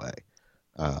that way.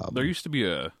 There used to be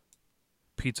a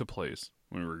pizza place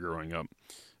when we were growing up.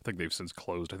 I think they've since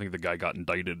closed. I think the guy got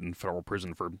indicted in federal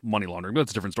prison for money laundering. But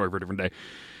that's a different story for a different day.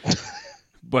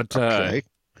 But okay.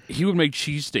 He would make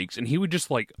cheesesteaks, and he would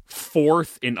just like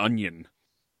fourth an onion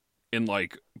and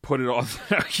like put it on.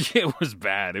 It was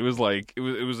bad. It was like it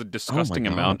was a disgusting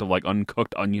amount of like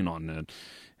uncooked onion on it.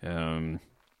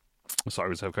 So I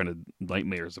always have kind of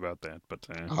nightmares about that. But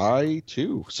I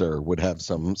too, sir, would have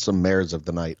some mares of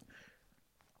the night.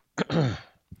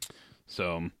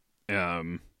 So,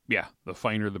 yeah, the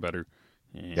finer the better.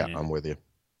 Yeah, I'm with you.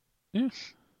 Yeah.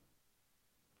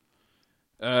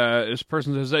 This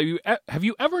person says, have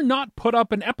you ever not put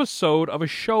up an episode of a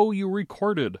show you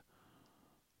recorded?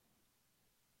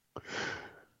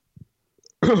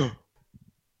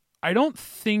 I don't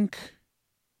think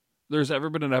there's ever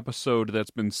been an episode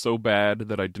that's been so bad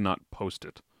that I did not post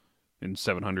it in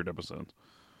 700 episodes.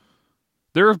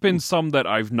 There have been some that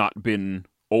I've not been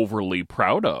overly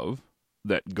proud of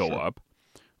that go up,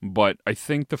 but I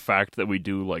think the fact that we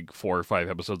do like 4 or 5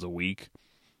 episodes a week,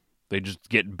 they just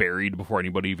get buried before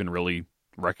anybody even really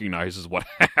recognizes what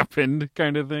happened,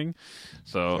 kind of thing.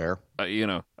 So, I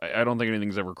don't think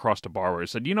anything's ever crossed a bar where I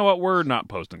said, you know what, we're not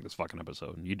posting this fucking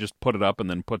episode. You just put it up and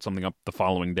then put something up the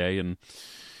following day, and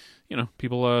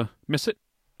people miss it,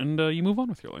 and you move on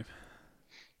with your life.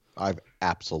 I've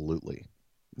absolutely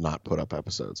not put up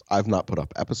episodes. I've not put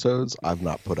up episodes. I've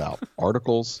not put out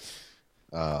articles.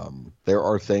 There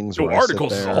are things. So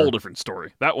articles is a whole different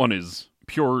story. That one is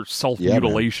pure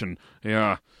self-mutilation.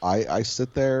 Yeah. I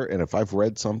sit there, and if I've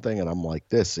read something and I'm like,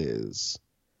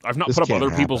 I've not put up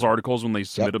other people's articles when they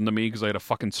submit them to me because I had a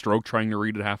fucking stroke trying to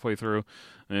read it halfway through.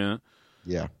 Yeah.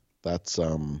 Yeah. That's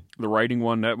the writing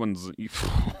one. That one's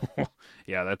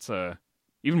yeah. That's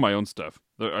even my own stuff.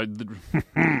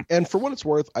 And for what it's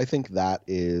worth, I think that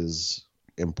is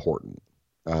important.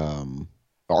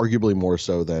 Arguably more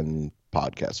so than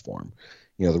podcast form.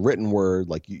 The written word,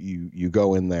 like you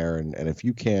go in there and if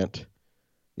you can't,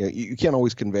 you can't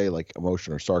always convey like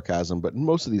emotion or sarcasm, but in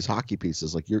most of these hockey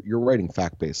pieces, like you're writing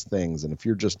fact-based things. And if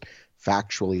you're just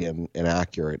factually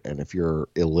inaccurate, and if you're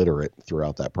illiterate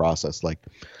throughout that process, like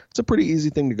it's a pretty easy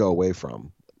thing to go away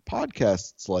from.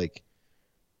 Podcasts, like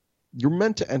you're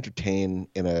meant to entertain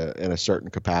in a certain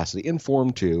capacity,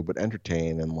 inform too, but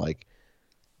entertain, and like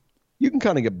you can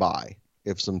kind of get by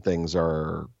if some things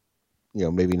are,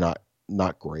 maybe not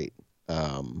great.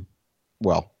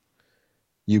 Well,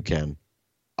 you can.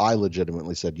 I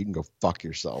legitimately said, you can go fuck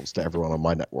yourselves to everyone on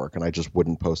my network, and I just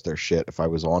wouldn't post their shit if I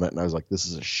was on it, and I was like, this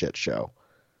is a shit show.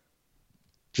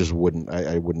 Just wouldn't.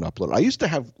 I wouldn't upload. I used to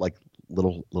have like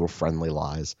little friendly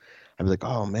lies. I'd be like,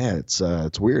 oh man, it's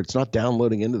weird. It's not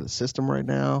downloading into the system right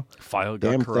now. File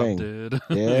got corrupted.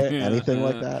 Yeah, anything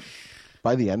like that.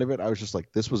 By the end of it, I was just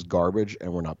like, this was garbage,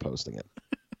 and we're not posting it.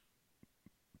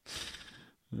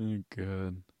 Oh,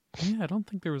 good. Yeah, I don't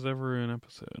think there was ever an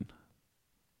episode.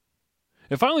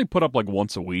 If I only put up like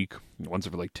once a week, once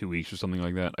every like 2 weeks or something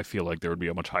like that, I feel like there would be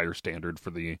a much higher standard for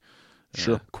the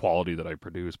quality that I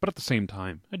produce. But at the same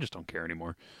time, I just don't care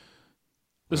anymore.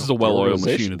 This is a well-oiled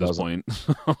machine at this point.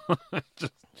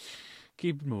 Just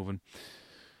keep it moving.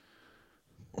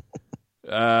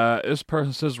 This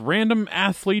person says, random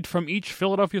athlete from each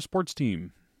Philadelphia sports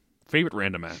team. Favorite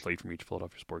random athlete from each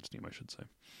Philadelphia sports team, I should say.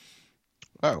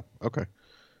 Oh, okay.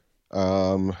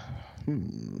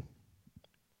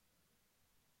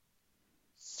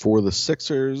 For the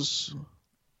Sixers,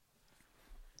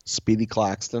 Speedy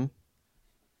Claxton.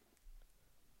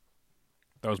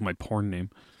 That was my porn name.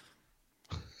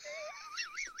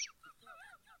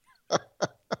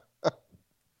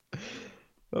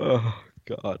 Oh,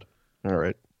 God. All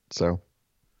right. So,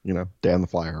 Dan the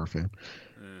Flyer fan.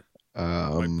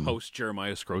 My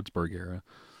post-Jeremiah Scroatsburg era.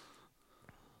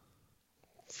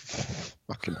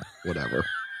 Fucking whatever.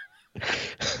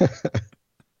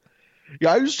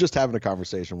 Yeah, I was just having a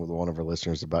conversation with one of our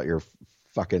listeners about your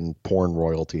fucking porn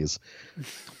royalties.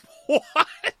 What?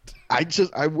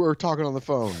 We were talking on the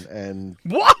phone, and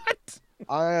what?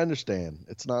 I understand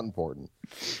it's not important,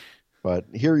 but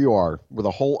here you are with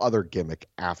a whole other gimmick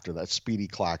after that. Speedy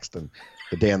Claxton,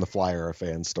 the Dan the Flyer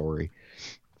fan story.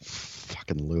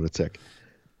 Fucking lunatic.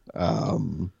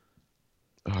 Oh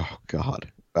God.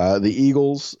 The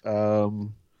Eagles.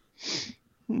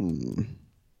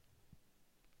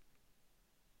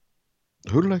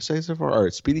 Who did I say so far? All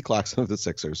right, Speedy Claxton of the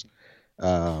Sixers.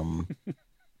 Tyler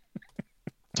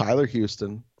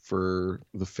Houston for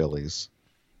the Phillies.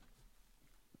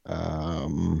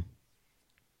 Oh,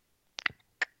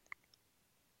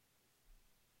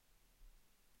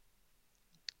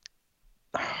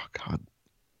 God.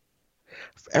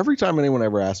 Every time anyone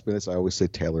ever asks me this, I always say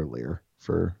Taylor Lear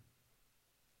for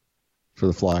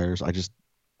the Flyers. I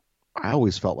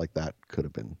always felt like that could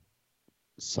have been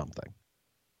something.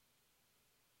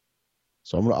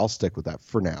 So I'll stick with that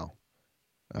for now.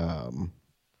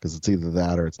 Because it's either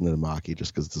that or it's Ninamaki,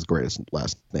 just because it's his greatest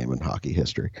last name in hockey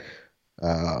history.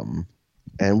 And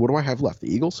what do I have left?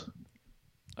 The Eagles?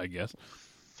 I guess.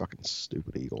 Fucking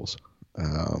stupid Eagles. I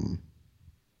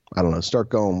don't know. Start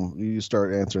going. You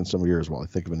start answering some of yours while I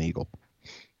think of an Eagle.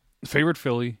 Favorite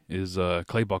Philly is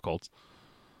Clay Buchholz.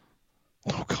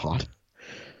 Oh, God.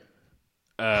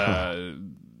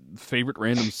 Favorite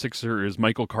random Sixer is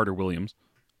Michael Carter-Williams.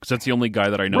 Because that's the only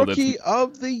guy that I know Rookie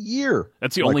of the year.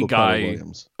 That's the only guy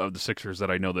of the Sixers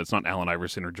that I know that's not Allen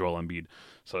Iverson or Joel Embiid.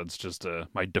 So it's just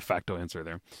my de facto answer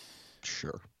there.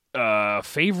 Sure.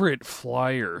 Favorite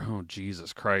Flyer. Oh,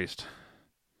 Jesus Christ.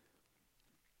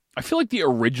 I feel like the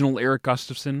original Eric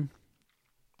Gustafson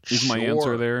is my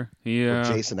answer there. Yeah. Or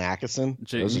Jason Atkinson.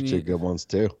 Those are two good ones,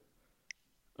 too.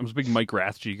 I'm a big Mike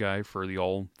Rathje guy for the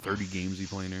all 30 games he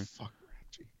played here. Fuck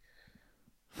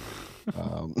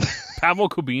Pavel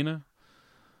Kubina.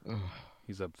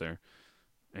 He's up there.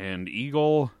 And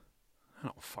Eagle. I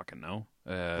don't fucking know.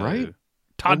 Right?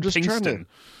 Todd Pinkston.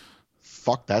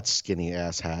 Fuck that skinny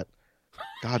ass hat.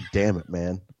 God damn it,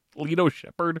 man. Lito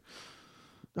Shepard.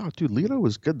 Oh, dude, Lito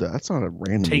was good, though. That's not a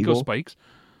random Taco Eagle. Spikes.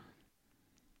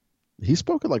 He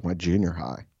spoke at like my junior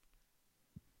high,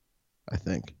 I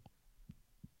think.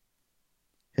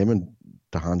 Him and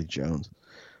Dhani Jones.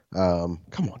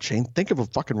 Come on, Shane. Think of a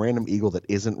fucking random Eagle that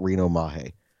isn't Reno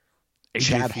Mahe.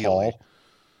 Chad Hall.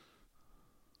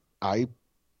 I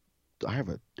have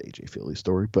a AJ Feely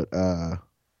story, but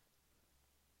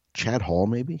Chad Hall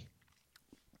maybe.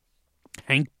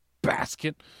 Hank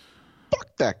Basket.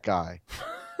 Fuck that guy.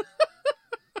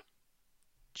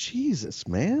 Jesus,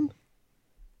 man.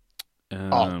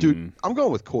 Oh, dude, I'm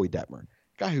going with Coy Detmer.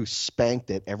 Guy who spanked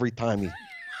it every time he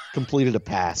completed a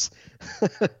pass.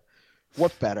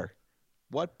 What better?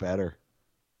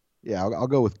 Yeah, I'll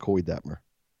go with Coy Detmer.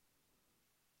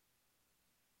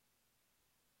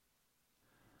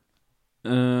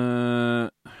 How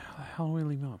do we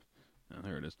leave off? Oh,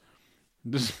 there it is.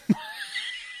 This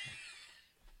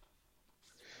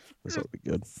would be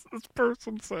good. This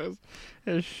person says,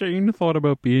 has Shane thought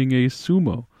about being a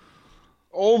sumo?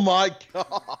 Oh my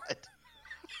God.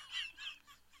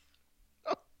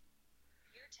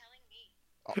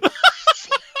 Oh,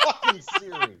 fucking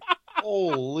Siri.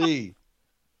 Holy.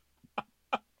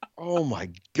 Oh my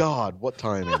God, what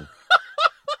timing.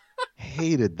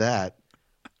 Hated that.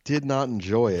 Did not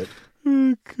enjoy it.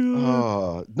 Oh,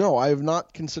 God. No, I have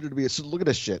not considered to be so look at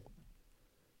this shit.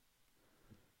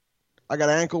 I got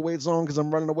ankle weights on because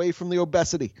I'm running away from the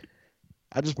obesity.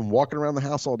 I've just been walking around the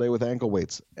house all day with ankle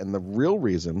weights. And the real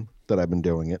reason that I've been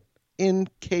doing it, in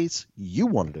case you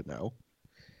wanted to know,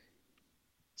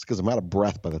 is because I'm out of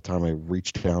breath by the time I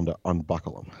reach down to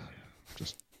unbuckle them.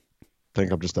 Just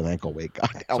think I'm just an ankle weight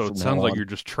guy. So it sounds like you're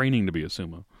just training to be a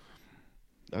sumo.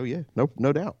 Oh, yeah.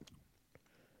 No doubt.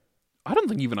 I don't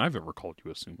think even I've ever called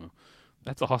you a sumo.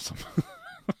 That's awesome.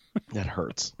 That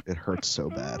hurts. It hurts so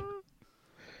bad.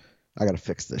 I got to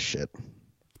fix this shit.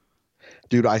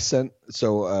 Dude, I sent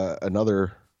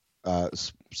another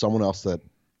someone else that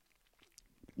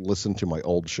listened to my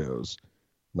old shows,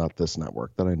 not this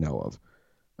network that I know of,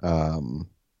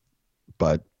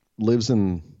 but lives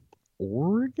in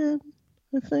Oregon,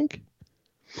 I think.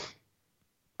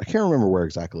 I can't remember where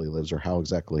exactly he lives or how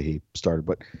exactly he started,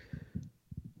 but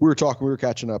we were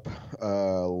catching up.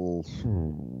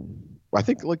 I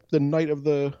think like the night of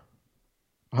the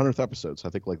 100th episodes, I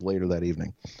think like later that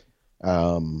evening.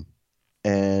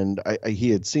 And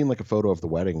he had seen like a photo of the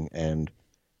wedding and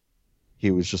he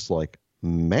was just like,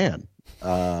 man,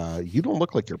 you don't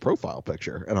look like your profile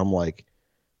picture. And I'm like,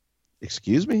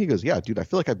 excuse me? He goes, yeah, dude, I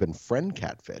feel like I've been friend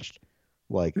catfished.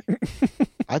 Like,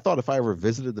 I thought if I ever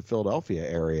visited the Philadelphia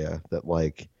area that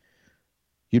like,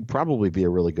 you'd probably be a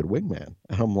really good wingman.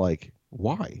 And I'm like,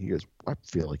 why? He goes, I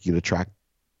feel like you'd attract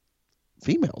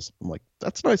females. I'm like,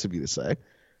 that's nice of you to say. And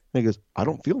he goes, I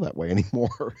don't feel that way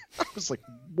anymore. I was like,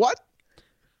 what?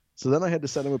 So then I had to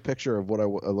send him a picture of what I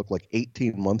looked like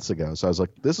 18 months ago. So I was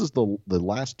like, this is the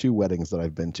last two weddings that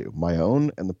I've been to, my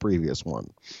own and the previous one.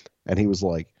 And he was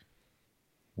like,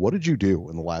 what did you do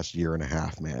in the last year and a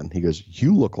half, man? He goes,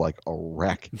 you look like a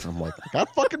wreck. And I'm like, I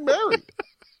got fucking married.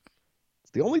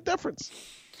 It's the only difference.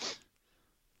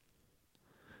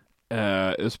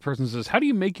 This person says, how do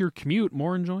you make your commute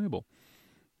more enjoyable?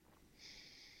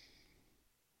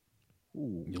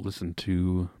 Ooh. You listen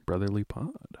to Brotherly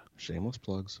Pod. Shameless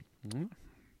plugs.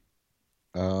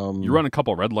 Mm-hmm. You run a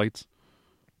couple red lights.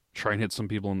 Try and hit some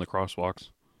people in the crosswalks.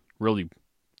 Really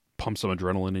pump some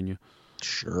adrenaline in you.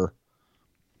 Sure.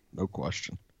 No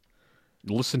question.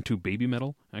 Listen to baby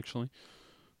metal, actually.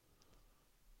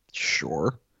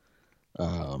 Sure.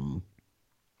 Man,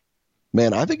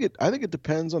 I think it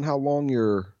depends on how long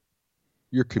your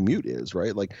commute is,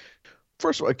 right? Like,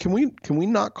 first of all, can we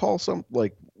not call some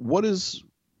like what is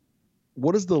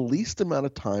the least amount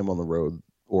of time on the road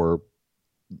or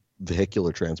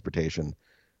vehicular transportation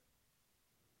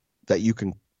that you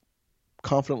can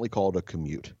confidently call it a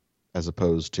commute as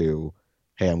opposed to,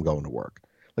 hey, I'm going to work.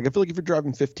 Like, I feel like if you're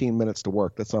driving 15 minutes to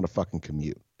work, that's not a fucking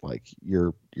commute. Like,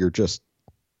 you're just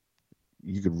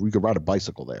you could ride a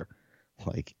bicycle there.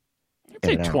 Like, I'd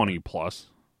say 20 plus.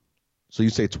 So you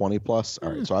say 20 plus?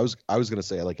 All right. So I was gonna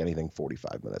say like anything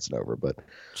 45 minutes and over, but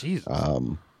Jesus.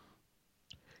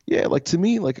 Yeah, like to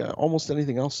me, like almost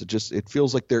anything else, it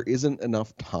feels like there isn't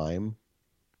enough time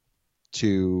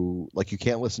to, like, you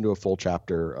can't listen to a full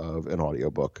chapter of an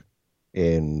audiobook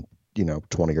in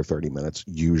 20 or 30 minutes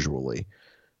usually.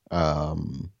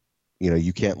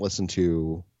 You can't listen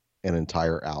to an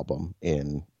entire album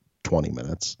in 20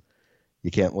 minutes.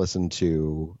 You can't listen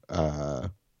to an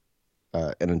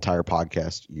entire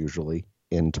podcast usually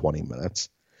in 20 minutes.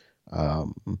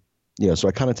 So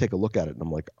I kind of take a look at it and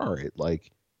I'm like, all right,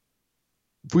 like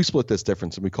if we split this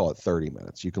difference and we call it 30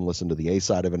 minutes, you can listen to the A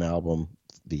side of an album,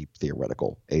 the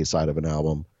theoretical A side of an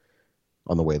album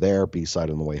on the way there, B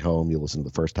side on the way home. You listen to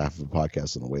the first half of the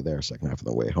podcast on the way there, second half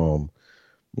on the way home,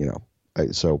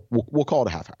 so we'll call it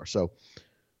a half hour. So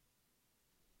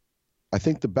I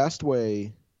think the best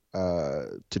way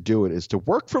to do it is to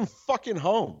work from fucking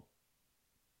home.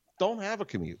 Don't have a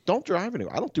commute. Don't drive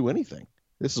anywhere. I don't do anything.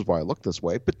 This is why I look this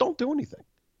way, but don't do anything.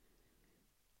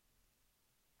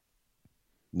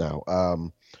 No.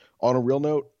 On a real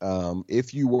note,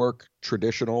 if you work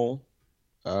traditional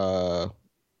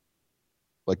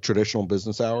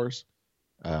business hours,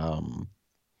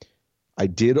 I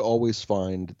did always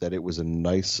find that it was a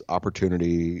nice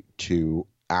opportunity to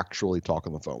actually talk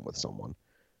on the phone with someone.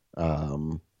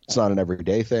 It's not an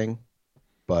everyday thing,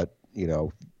 but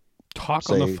talk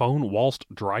on the phone whilst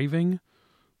driving?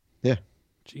 Yeah.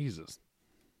 Jesus.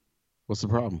 What's the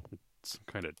problem? Some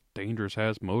kind of dangerous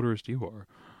ass motorist you are.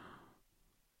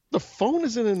 The phone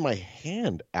isn't in my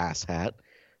hand, asshat.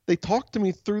 They talk to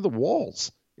me through the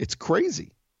walls. It's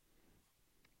crazy.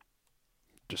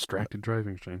 Distracted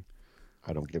driving, Shane.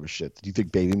 I don't give a shit. Do you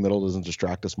think baby metal doesn't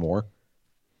distract us more?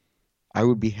 I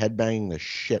would be headbanging the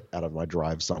shit out of my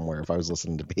drive somewhere if I was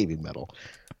listening to baby metal.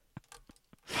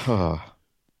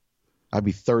 I'd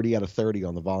be 30 out of 30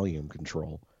 on the volume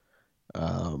control.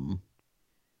 No,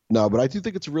 but I do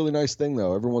think it's a really nice thing,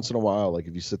 though. Every once in a while, like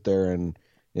if you sit there and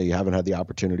you haven't had the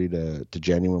opportunity to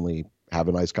genuinely have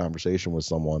a nice conversation with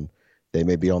someone, they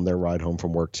may be on their ride home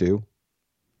from work too.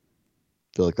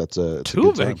 I feel like that's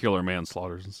two vehicular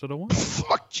manslaughters instead of one.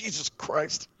 Fuck, Jesus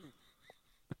Christ.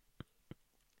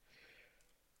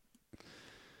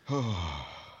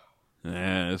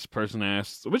 This person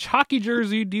asks, which hockey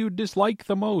jersey do you dislike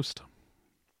the most?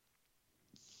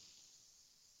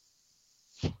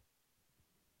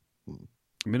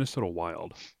 Minnesota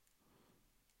Wild.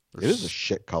 It is a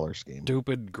shit color scheme.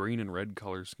 Stupid green and red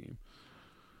color scheme.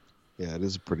 Yeah, it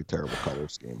is a pretty terrible color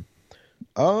scheme.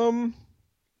 I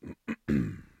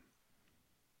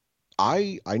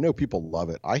know people love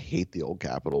it. I hate the old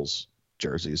Capitals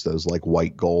jerseys, those like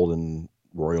white, gold, and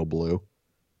royal blue.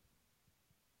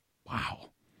 Wow.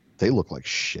 They look like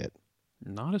shit.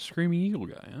 Not a Screaming Eagle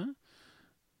guy, huh?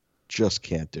 Just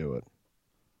can't do it.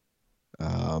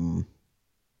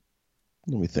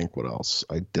 Let me think what else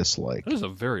I dislike. That is a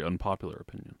very unpopular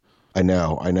opinion. I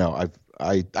know.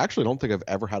 I actually don't think I've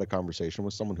ever had a conversation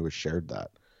with someone who has shared that.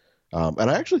 And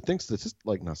I actually think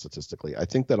not statistically, I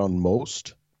think that on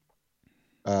most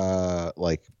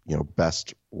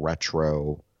best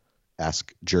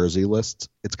retro-esque jersey lists,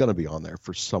 it's going to be on there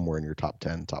for somewhere in your top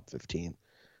 10, top 15.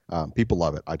 People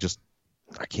love it. I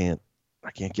can't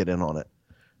get in on it.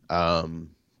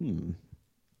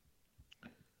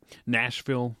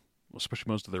 Nashville,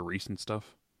 especially most of their recent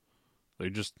stuff.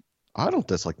 I don't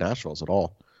dislike Nashville's at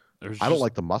all. I don't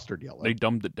like the mustard yellow. They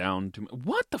dumbed it down to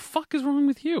what the fuck is wrong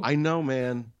with you? I know,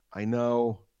 man. I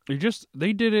know.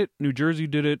 They did it. New Jersey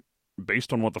did it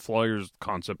based on what the Flyers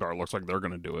concept art looks like. They're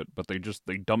going to do it, but they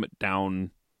dumb it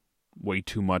down way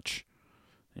too much.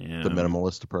 And, the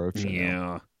minimalist approach.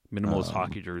 Yeah. Minimalist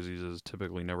hockey jerseys is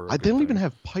typically never. They don't even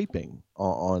have piping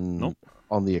on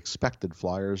the expected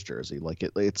Flyers jersey. Like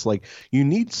it's like you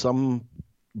need some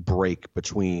break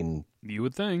between. You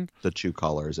would think the two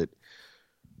colors.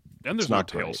 And there's no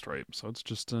tail stripe, so it's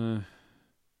just it's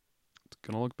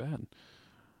gonna look bad.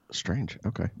 Strange.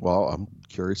 Okay. Well, I'm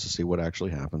curious to see what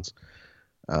actually happens.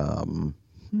 It's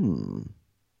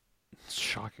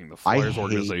shocking. The Flyers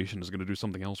organization is going to do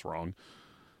something else wrong.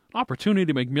 Opportunity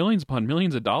to make millions upon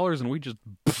millions of dollars, and we just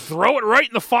throw it right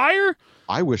in the fire?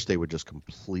 I wish they would just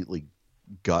completely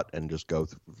gut and just go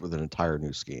with an entire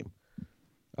new scheme.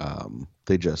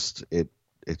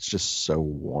 It's just so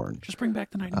worn. Just bring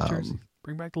back the 90s jersey.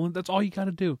 Bring back the... That's all you got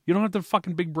to do. You don't have to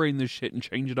fucking big brain this shit and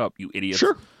change it up, you idiots.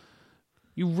 Sure.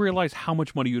 You realize how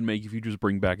much money you would make if you just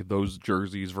bring back those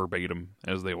jerseys verbatim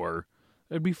as they were.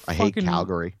 It'd be fucking... I hate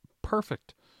Calgary.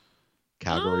 Perfect.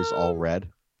 Calgary's all red.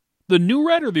 The new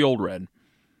red or the old red?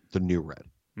 The new red.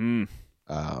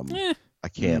 I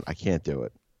can't do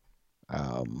it.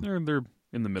 They're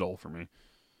in the middle for me.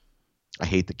 I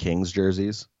hate the Kings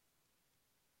jerseys.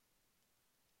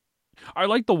 I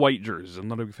like the white jerseys. I'm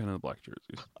not a big fan of the black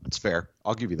jerseys. That's fair.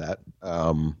 I'll give you that.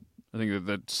 I think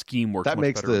that scheme works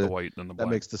much better with the white than the black.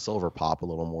 That makes the silver pop a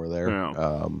little more there.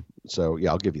 Yeah. So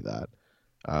yeah, I'll give you that.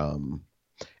 And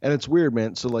it's weird,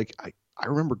 man. So like I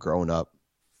remember growing up,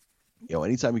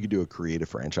 anytime you could do a creative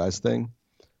franchise thing,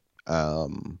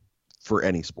 for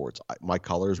any sports, my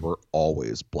colors were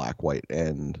always black, white,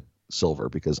 and silver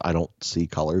because I don't see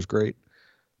colors great.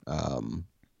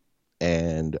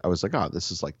 And I was like,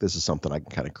 this is something I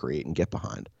can kind of create and get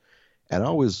behind. And I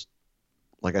always,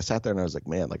 like, I sat there and I was like,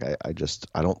 man, like I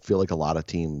don't feel like a lot of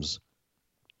teams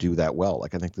do that well.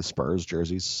 Like I think the Spurs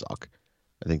jerseys suck.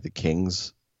 I think the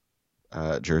Kings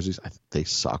jerseys, they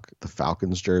suck. The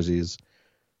Falcons jerseys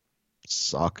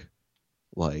suck.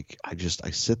 Like I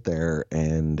sit there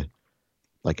and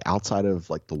like outside of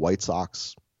like the White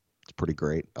Sox, it's pretty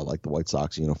great. I like the White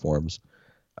Sox uniforms.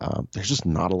 There's just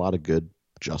not a lot of good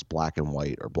just black and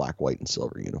white or black, white, and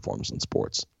silver uniforms in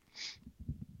sports.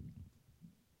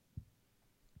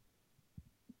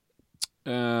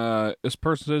 This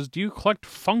person says, do you collect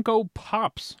Funko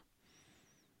Pops?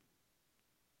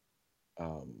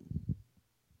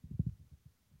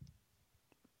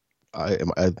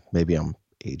 Maybe I'm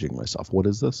aging myself. What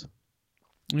is this?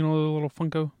 You know the little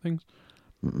Funko things?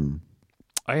 Mm-mm.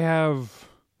 I have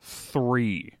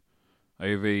 3. I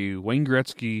have a Wayne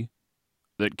Gretzky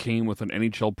that came with an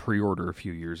NHL pre-order a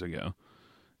few years ago.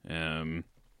 Hang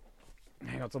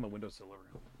on, it's on the windowsill over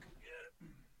here.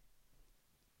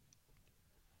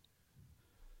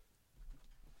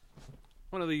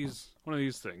 One of these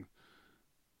things.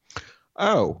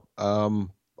 Oh,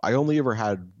 I only ever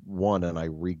had one, and I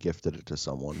re-gifted it to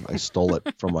someone. I stole it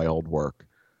from my old work.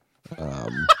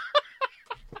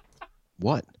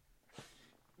 What?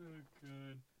 Oh,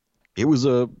 God. It was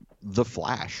the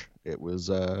Flash. It was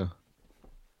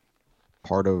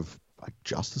part of like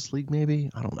Justice League, maybe.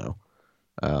 I don't know.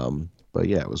 But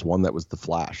yeah, it was one that was the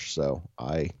Flash. So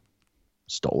I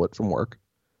stole it from work,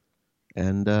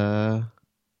 and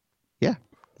yeah,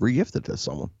 re-gifted it to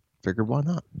someone. Figured why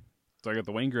not? So I got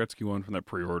the Wayne Gretzky one from that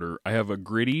pre-order. I have a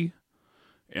Gritty,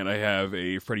 and I have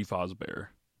a Freddy Fazbear,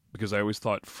 because I always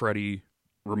thought Freddy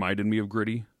reminded me of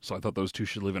Gritty, so I thought those two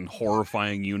should live in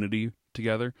horrifying unity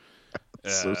together.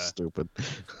 So stupid.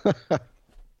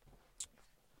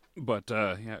 But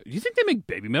yeah, do you think they make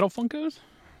Baby Metal Funkos?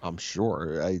 I'm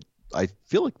sure. I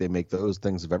feel like they make those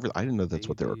things of everything. I didn't know that's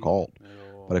what they were called,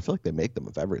 but I feel like they make them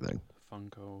of everything.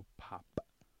 Funko Pop.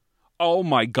 Oh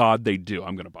my God, they do!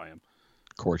 I'm gonna buy them.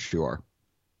 Of course you are.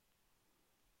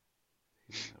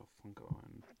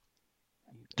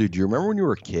 Dude, do you remember when you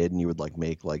were a kid and you would like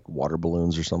make like water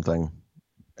balloons or something,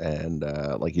 and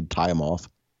like you'd tie them off?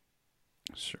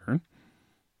 Sure.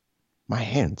 My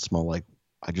hands smell like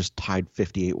I just tied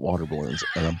 58 water balloons,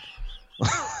 and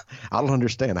I don't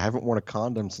understand. I haven't worn a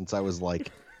condom since I was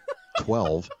like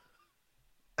 12.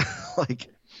 Like,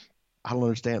 I don't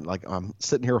understand. Like, I'm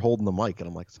sitting here holding the mic, and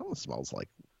I'm like, something smells like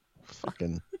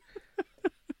fucking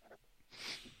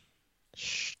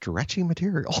stretchy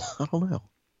material. I don't know.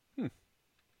 Okay,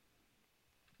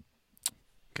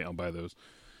 I'll buy those.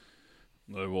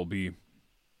 There will be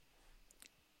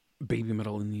Baby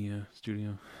Metal in the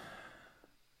studio.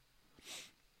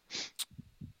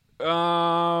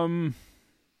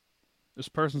 This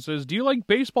person says, do you like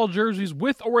baseball jerseys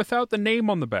with or without the name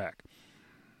on the back?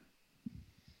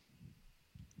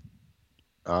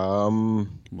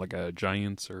 Like a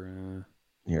Giants or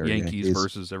Yankees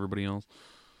versus everybody else.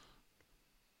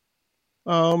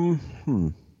 I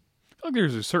feel like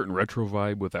there's a certain retro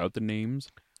vibe without the names,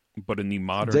 but in the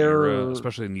modern era,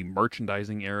 especially in the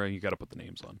merchandising era, you got to put the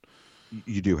names on.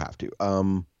 You do have to.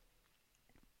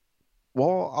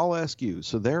 Well, I'll ask you.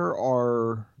 So there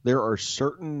are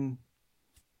certain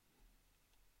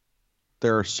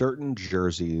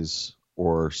jerseys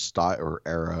or style or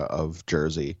era of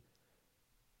jersey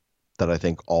that I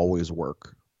think always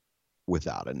work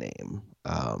without a name.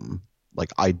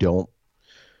 Like I don't.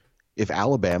 If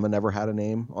Alabama never had a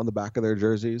name on the back of their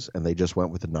jerseys and they just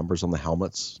went with the numbers on the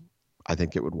helmets, I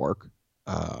think it would work.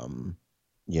 I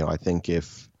think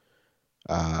if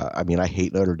I mean, I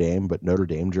hate Notre Dame, but Notre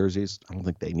Dame jerseys, I don't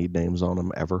think they need names on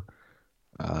them ever.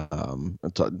 I'm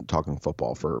talking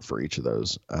football for each of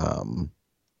those. I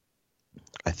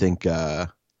think in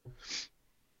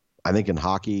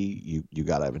hockey, you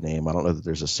got to have a name. I don't know that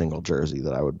there's a single jersey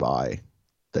that I would buy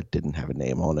that didn't have a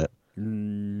name on it.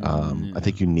 I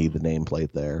think you need the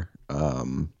nameplate there. I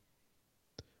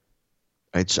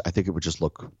think it would just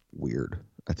look weird.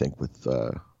 I think with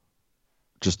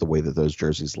just the way that those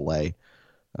jerseys lay.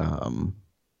 I'm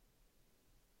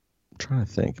trying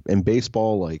to think. In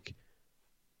baseball, like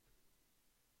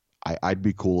I'd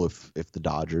be cool if the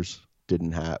Dodgers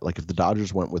didn't have, like, if the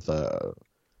Dodgers went with a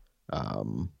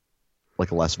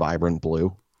like a less vibrant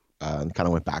blue and kind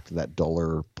of went back to that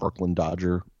duller Brooklyn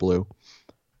Dodger blue.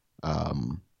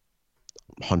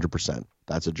 100%.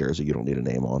 That's a jersey you don't need a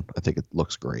name on. I think it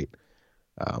looks great.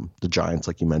 The Giants,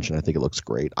 like you mentioned, I think it looks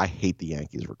great. I hate the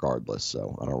Yankees regardless,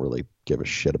 so I don't really give a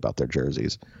shit about their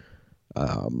jerseys.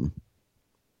 I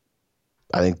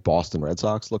think Boston Red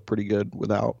Sox look pretty good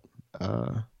without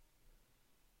a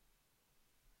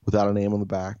name on the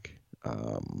back.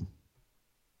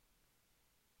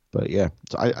 But yeah,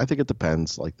 so I think it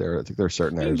depends. Like I think there are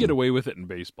certain areas. You can get away with it in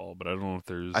baseball, but I don't know if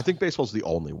there's. I think baseball's the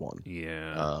only one.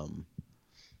 Yeah.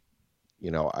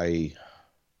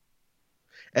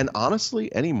 And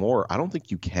honestly, anymore, I don't think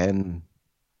you can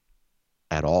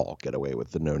at all get away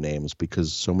with the no names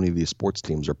because so many of these sports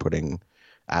teams are putting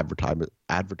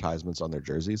advertisements on their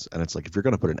jerseys, and it's like if you're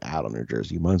going to put an ad on your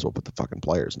jersey, you might as well put the fucking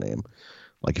player's name.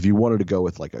 Like if you wanted to go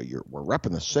with like we're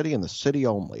repping the city and the city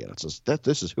only, and it's just that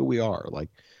this is who we are, like,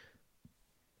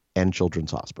 and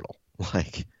Children's Hospital.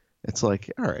 Like it's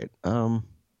like, all right,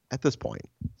 at this point,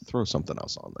 throw something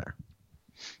else on there.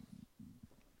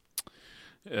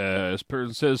 This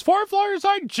person says, for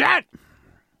Flyerside chat.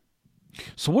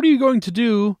 So what are you going to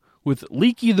do with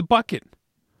Leaky the Bucket?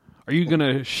 Are you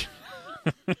gonna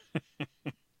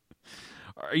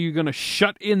are you gonna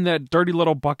shut in that dirty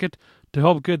little bucket to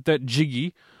help get that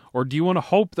jiggy, or do you want to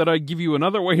hope that I give you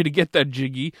another way to get that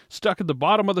jiggy stuck at the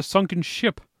bottom of the sunken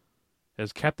ship?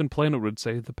 As Captain Planet would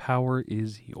say, the power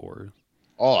is yours.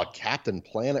 Oh, a Captain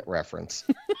Planet reference.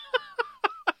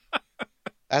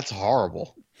 That's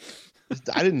horrible.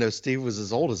 I didn't know Steve was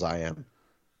as old as I am.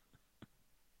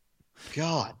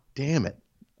 God damn it.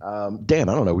 Dan,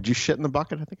 I don't know. Would you shit in the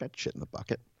bucket? I think I'd shit in the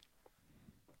bucket.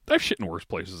 I've shit in worse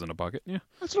places in a bucket, yeah.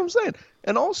 That's what I'm saying.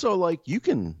 And also, like, you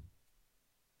can...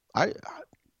 what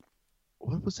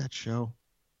was that show?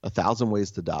 1,000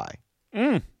 Ways to Die.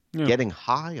 Yeah. Getting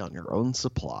high on your own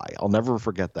supply. I'll never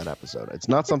forget that episode. It's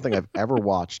not something I've ever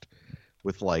watched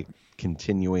with, like,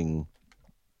 continuing,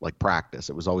 like, practice.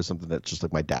 It was always something that just,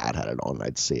 like, my dad had it on and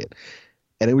I'd see it.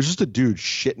 And it was just a dude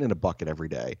shitting in a bucket every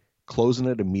day, closing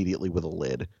it immediately with a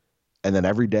lid. And then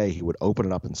every day he would open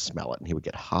it up and smell it, and he would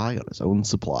get high on his own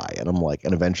supply. And I'm like,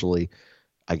 and eventually,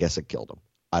 I guess it killed him.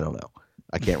 I don't know.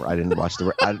 I didn't watch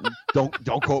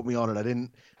don't quote me on it. I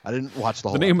didn't watch the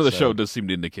whole. The name episode. of the show does seem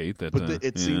to indicate that. But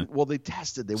it seemed, well, they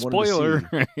tested. They wanted spoiler.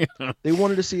 To see. They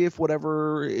wanted to see if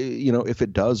whatever, if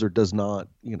it does or does not,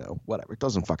 whatever. It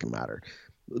doesn't fucking matter.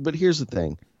 But here's the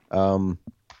thing. You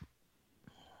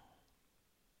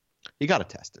got to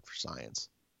test it for science,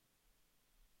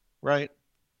 right?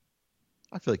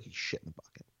 I feel like you shit in a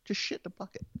bucket. Just shit in a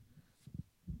bucket.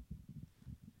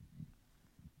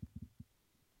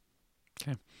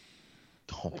 Okay.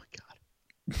 Oh my god.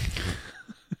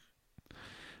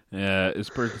 This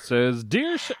person says,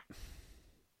 "Dear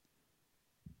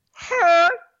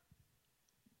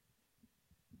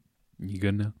You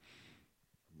good now?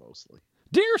 Mostly.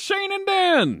 Dear Shane and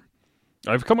Dan,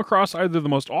 I've come across either the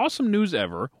most awesome news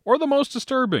ever or the most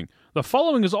disturbing. The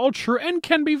following is all true and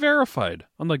can be verified,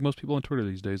 unlike most people on Twitter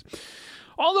these days.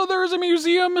 Although there is a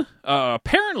museum,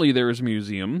 apparently there is a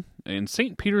museum in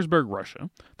St. Petersburg, Russia,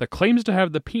 that claims to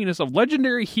have the penis of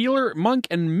legendary healer, monk,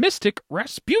 and mystic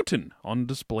Rasputin on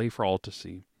display for all to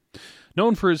see.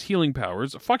 Known for his healing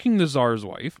powers, fucking the Tsar's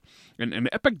wife, and an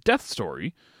epic death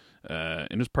story,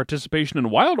 in his participation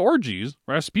in wild orgies,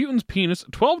 Rasputin's penis,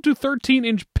 12 to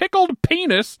 13-inch pickled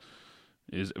penis,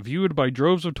 is viewed by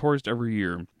droves of tourists every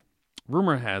year.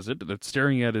 Rumor has it that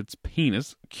staring at its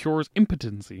penis cures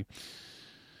impotency.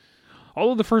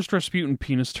 Although the first Rasputin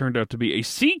penis turned out to be a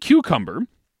sea cucumber,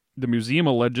 the museum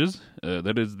alleges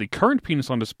that is the current penis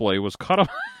on display was cut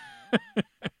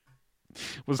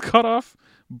off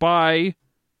by...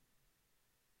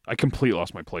 I completely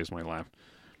lost my place when I laughed.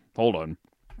 Hold on.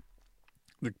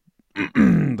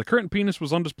 The current penis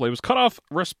was on display was cut off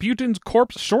Rasputin's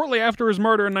corpse shortly after his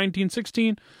murder in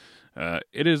 1916.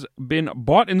 It has been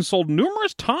bought and sold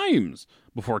numerous times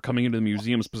before coming into the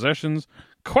museum's possessions.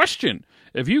 Question: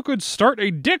 if you could start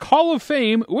a Dick Hall of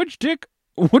Fame, which dick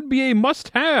would be a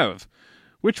must-have?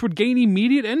 Which would gain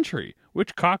immediate entry?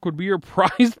 Which cock would be your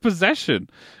prized possession?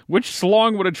 Which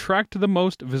slong would attract the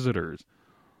most visitors?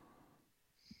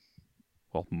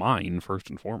 Well, mine, first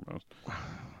and foremost.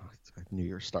 I knew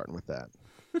you were starting with that.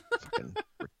 Fucking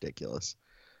ridiculous.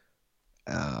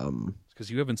 Because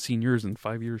you haven't seen yours in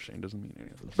 5 years, Shane, doesn't mean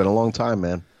anything. It's been a long time,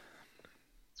 man.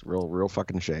 It's a real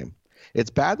fucking shame. It's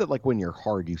bad that, like, when you're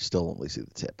hard, you still only see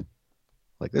the tip.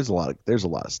 Like, there's a lot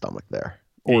of stomach there,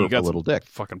 or you got a little dick.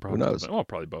 Fucking problems. Who knows? Well,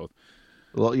 probably both.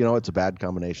 Well, it's a bad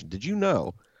combination. Did you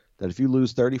know that if you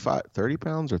lose 30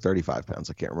 pounds or 35 pounds,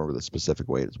 I can't remember the specific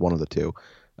weight, it's one of the two,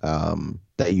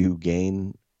 that you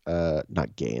gain,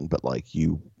 not gain, but like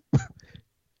you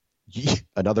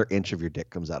another inch of your dick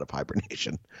comes out of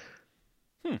hibernation.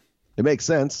 It makes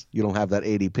sense. You don't have that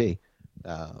ADP.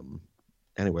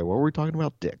 Anyway, what were we talking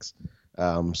about? Dicks.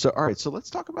 So all right, so let's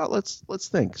talk about let's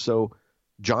think. So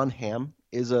John Hamm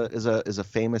is a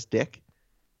famous dick.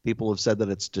 People have said that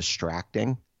it's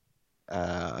distracting.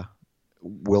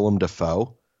 Willem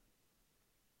Dafoe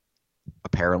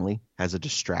apparently has a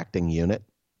distracting unit.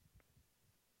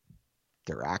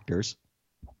 They're actors.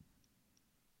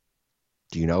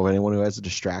 Do you know of anyone who has a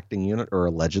distracting unit, or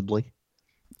allegedly?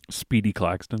 Speedy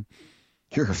Claxton.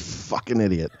 You're a fucking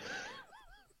idiot.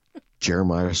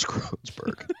 Jeremiah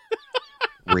Scroogeberg.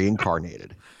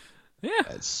 Reincarnated. Yeah.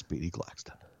 As Speedy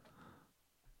Claxton.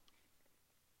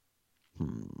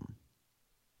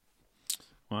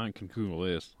 Well, I can Google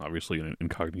this. Obviously, in an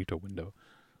incognito window.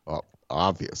 Oh,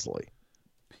 obviously.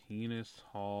 Penis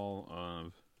Hall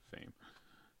of Fame.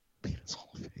 Penis Hall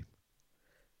of Fame.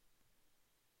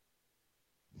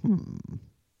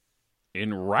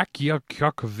 In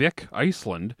Reykjavik,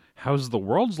 Iceland, houses the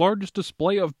world's largest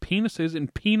display of penises in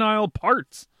penile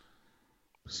parts.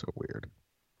 So weird.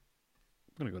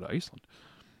 I'm going to go to Iceland.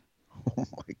 Oh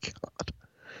my god.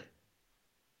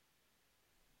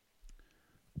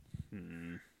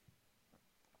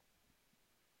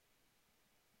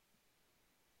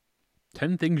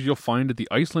 10 things you'll find at the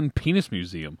Iceland Penis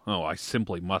Museum. Oh, I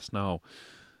simply must know.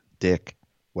 Dick.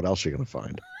 What else are you going to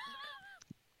find?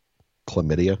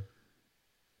 Chlamydia?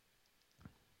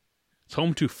 It's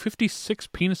home to 56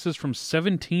 penises from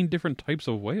 17 different types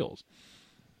of whales.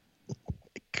 Oh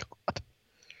my God.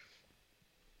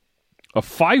 A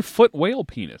 5-foot whale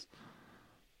penis.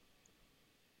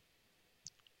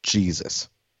 Jesus.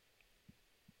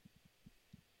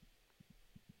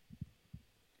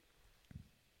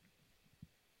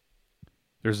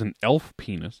 There's an elf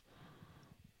penis.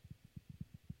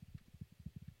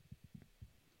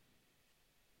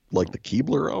 Like the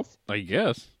Keebler elf? I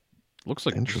guess. Looks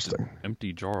like just Interesting. an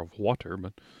empty jar of water,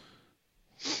 but...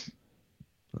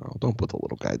 Oh, don't put the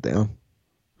little guy down.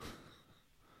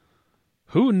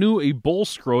 Who knew a bull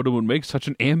scrotum would make such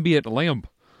an ambient lamp?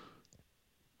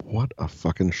 What a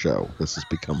fucking show this has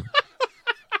become.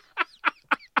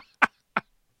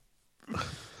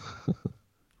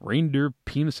 Reindeer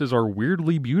penises are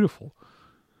weirdly beautiful.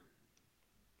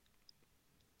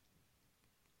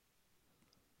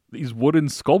 These wooden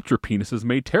sculpture penises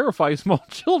may terrify small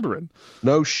children.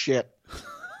 No shit.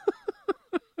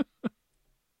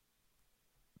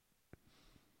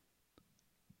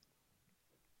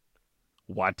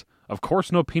 What? Of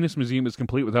course no penis museum is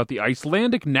complete without the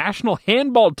Icelandic national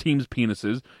handball team's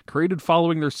penises, created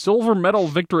following their silver medal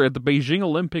victory at the Beijing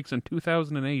Olympics in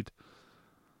 2008.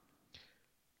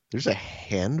 There's a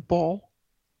handball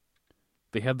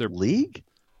They had their... league?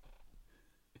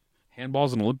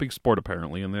 Handball's an Olympic sport,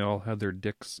 apparently, and they all had their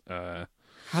dicks... How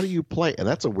do you play? And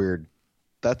that's a weird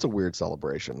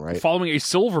celebration, right? Following a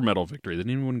silver medal victory. They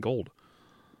didn't even win gold.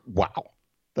 Wow.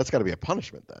 That's got to be a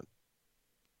punishment then.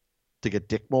 To get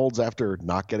dick molds after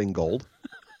not getting gold?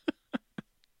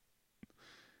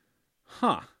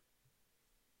 Huh.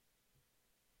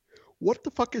 What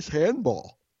the fuck is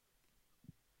handball?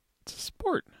 It's a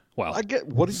sport. Well, I get,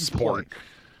 what do you sport. play?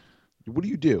 What do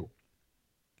you do?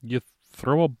 You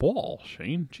throw a ball,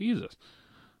 Shane. Jesus.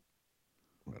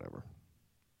 Whatever.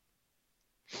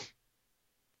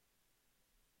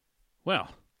 Well,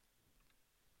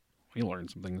 we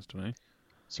learned some things today.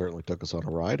 Certainly took us on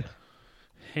a ride.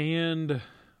 Handball.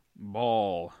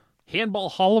 Handball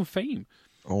Hall of Fame.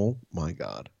 Oh my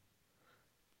God.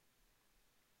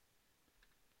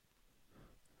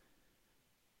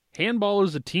 Handball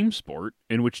is a team sport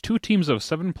in which 2 teams of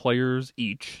 7 players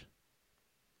each,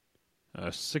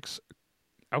 6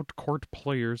 out-court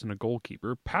players and a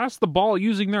goalkeeper, pass the ball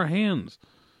using their hands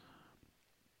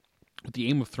with the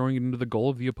aim of throwing it into the goal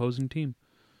of the opposing team.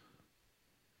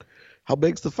 How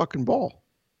big's the fucking ball?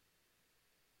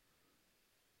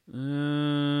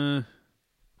 Do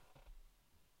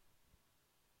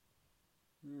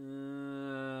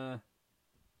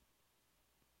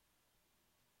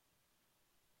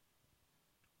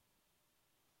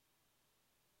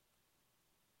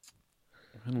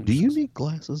you need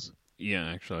glasses? Yeah,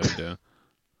 actually, I do.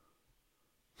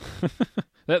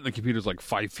 That and the computer's like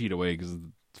 5 feet away because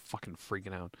it's fucking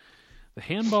freaking out. The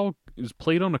handball is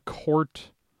played on a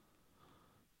court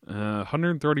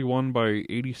 131 by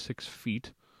 86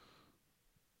 feet.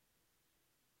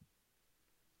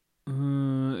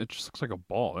 It just looks like a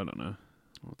ball. I don't know.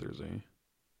 Oh, there's a...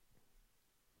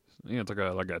 Yeah, it's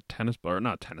like a tennis ball. Or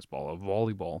not tennis ball, a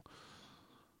volleyball.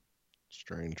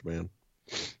 Strange, man.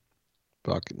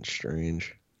 Fucking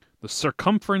strange. The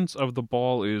circumference of the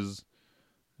ball is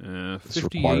This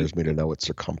requires me to know what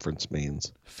circumference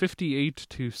means. 58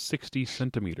 to 60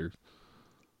 centimeters.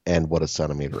 And what a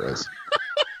centimeter is.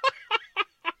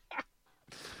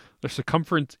 The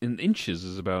circumference in inches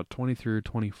is about 23 or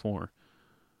 24.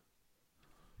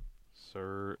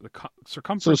 So the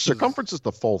circumference. So circumference is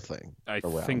the full thing. I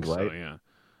around, think so. right? Yeah.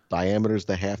 Diameter is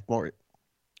the half more.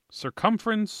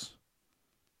 Circumference.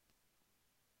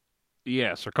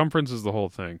 Yeah, circumference is the whole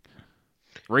thing.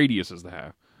 Radius is the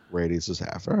half. Radius is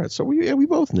half. All right, so we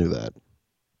both knew that.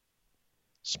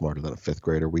 Smarter than a 5th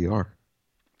grader we are,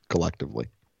 collectively.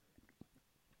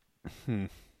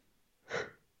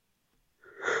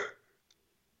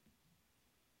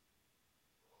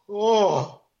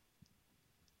 Oh.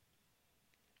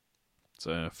 It's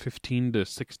 15 to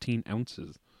 16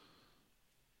 ounces.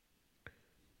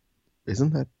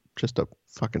 Isn't that just a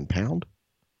fucking pound?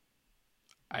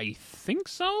 I think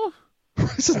so.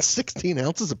 Isn't 16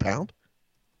 ounces a pound?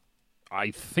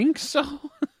 I think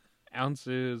so.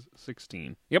 Ounces,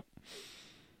 16. Yep.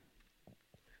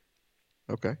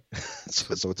 Okay.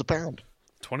 So it's a pound.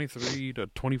 23 to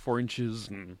 24 inches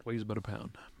and weighs about a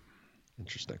pound.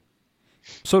 Interesting.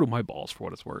 So do my balls, for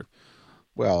what it's worth.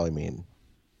 Well, I mean,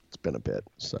 it's been a bit,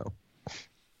 so.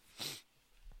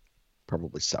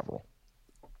 Probably several.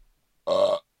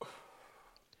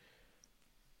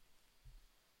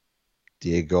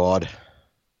 Dear God.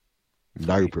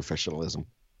 No professionalism.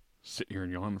 sit here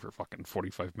and yawn for fucking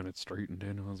 45 minutes straight, and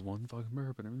Daniel has one fucking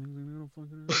burp, and everything's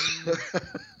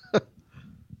fucking.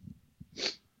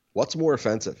 What's more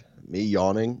offensive, me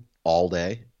yawning all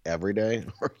day, every day,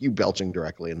 or you belching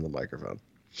directly into the microphone?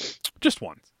 Just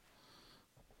once.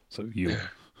 So you.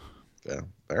 Yeah.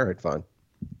 All right, fine.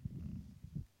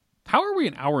 How are we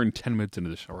an hour and 10 minutes into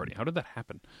this already? How did that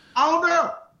happen? Oh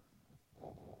no!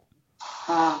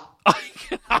 I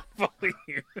cannot believe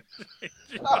it.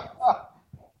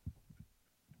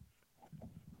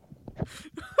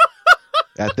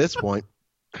 At this point,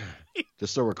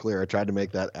 just so we're clear, I tried to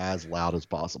make that as loud as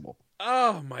possible.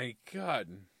 Oh my god.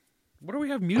 What do we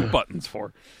have mute buttons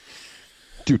for?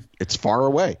 Dude, it's far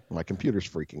away. My computer's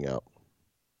freaking out.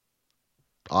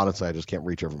 Honestly, I just can't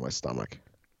reach over my stomach.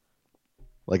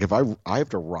 Like, if I have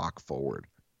to rock forward.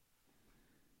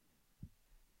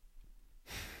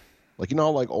 Like, you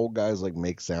know, like old guys like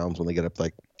make sounds when they get up,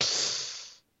 like,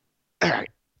 all right,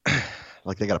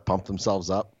 like they got to pump themselves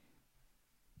up.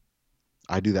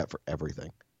 I do that for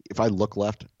everything. If I look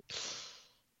left,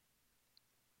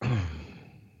 it's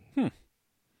a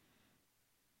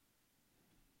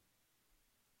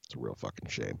real fucking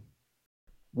shame.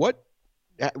 What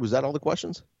was that? All the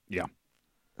questions? Yeah.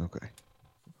 Okay.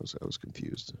 I was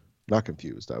confused. Not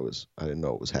confused. I didn't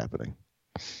know what was happening.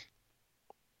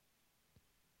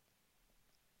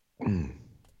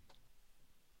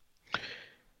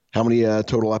 How many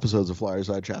total episodes of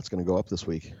Flyerside Chat's going to go up this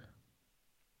week?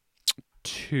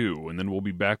 2, and then we'll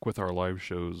be back with our live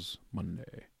shows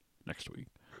Monday next week.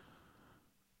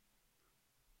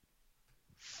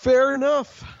 Fair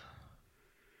enough.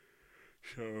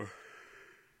 So,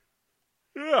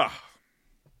 yeah.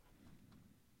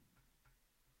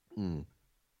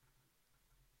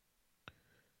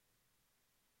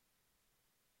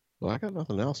 Well, I got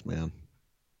nothing else, man.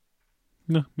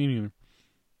 No, me neither.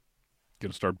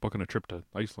 Gonna start booking a trip to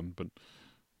Iceland, but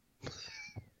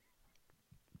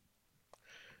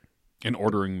and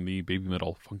ordering the Baby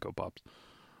Metal Funko Pops.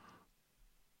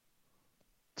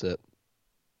 That's it.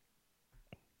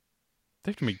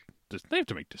 They have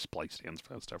to make display stands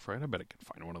for that stuff, right? I bet I could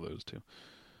find one of those too.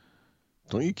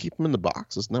 Don't you keep them in the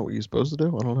box? Isn't that what you're supposed to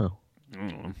do? I don't know. I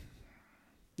don't know.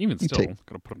 Even still,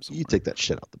 gotta put them somewhere. You take that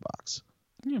shit out the box.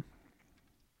 Yeah.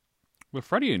 But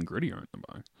Freddy and Gritty aren't in the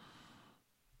box.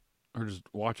 Or just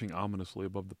watching ominously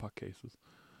above the puck cases.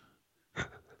 Oh,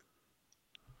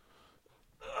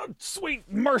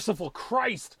 sweet, merciful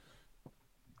Christ!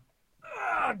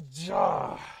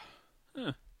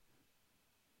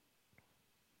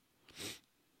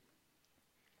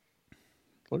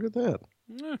 Look at that.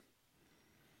 Yeah.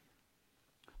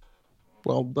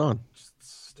 Well done.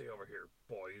 Just stay over here,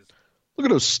 boys. Look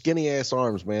at those skinny ass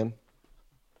arms, man.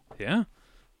 Yeah?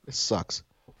 This sucks.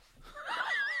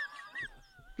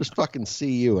 Just fucking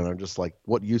see you, and I'm just like,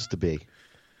 what used to be?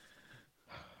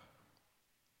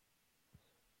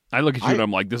 I look at you and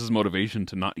I'm like, this is motivation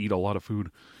to not eat a lot of food.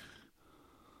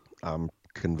 I'm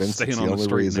convinced Staying it's on the the only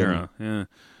straight reason. and narrow. Yeah.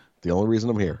 The only reason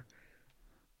I'm here.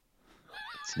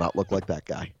 It's not look like that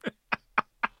guy.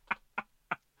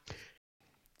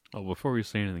 Oh, before we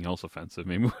say anything else offensive,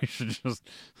 maybe we should just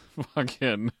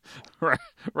fucking wrap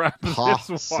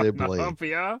this one up,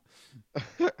 yeah?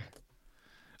 All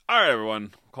right,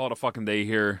 everyone. Call it a fucking day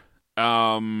here.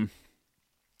 Got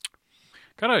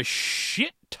a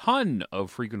shit ton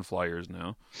of freaking flyers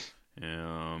now.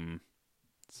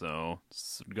 So,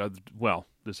 got, well,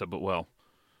 this, but well,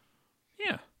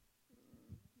 yeah.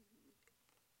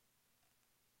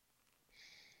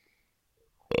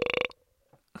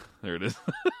 There it is.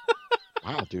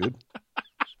 Wow, dude.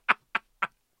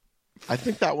 I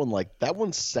think that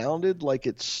one sounded like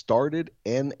it started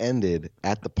and ended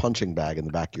at the punching bag in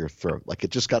the back of your throat. Like it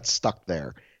just got stuck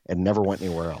there and never went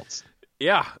anywhere else.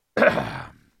 Yeah.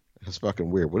 It's fucking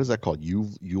weird. What is that called?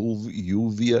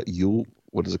 Uvia?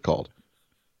 What is it called?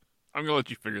 I'm going to let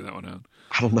you figure that one out.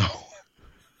 I don't know.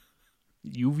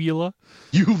 Uvula?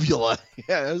 Uvula.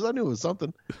 Yeah, I knew it was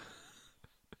something.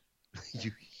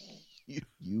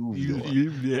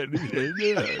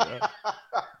 Uvula.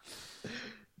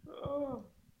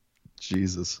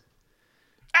 Jesus.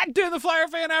 At Do the Flyer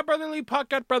Fan, at Brotherly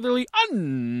Puck, at Brotherly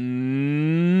 _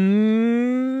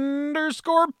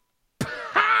 pod.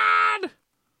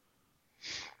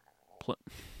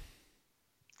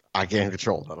 I can't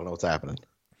control it. I don't know what's happening.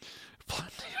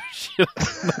 Plenty of shit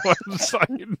on the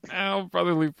website now,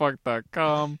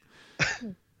 brotherlypuck.com.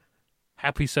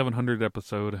 Happy 700th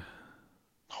episode.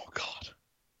 Oh, God.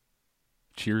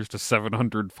 Cheers to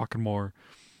 700 fucking more.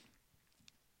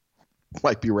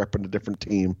 Might be repping a different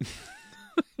team.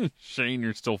 Shane,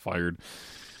 you're still fired.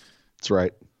 That's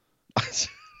right.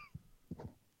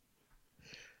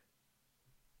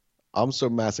 I'm so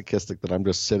masochistic that I'm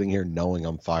just sitting here knowing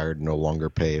I'm fired and no longer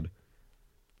paid.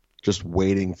 Just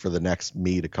waiting for the next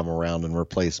me to come around and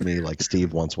replace me like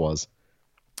Steve once was.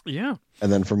 Yeah.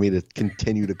 And then for me to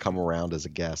continue to come around as a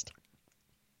guest.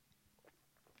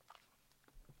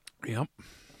 Yep.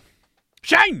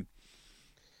 Shane!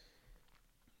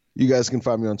 You guys can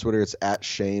find me on Twitter. It's at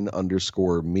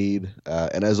Shane_Mead.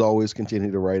 And as always,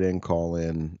 continue to write in, call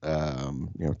in,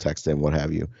 text in, what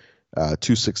have you.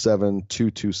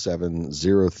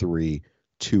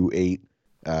 267-227-0328.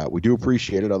 We do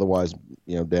appreciate it. Otherwise,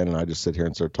 Dan and I just sit here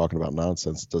and start talking about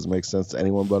nonsense. It doesn't make sense to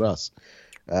anyone but us.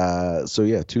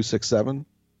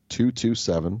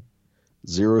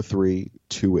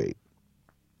 267-227-0328.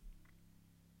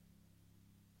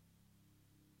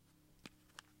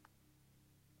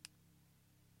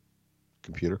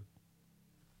 Computer.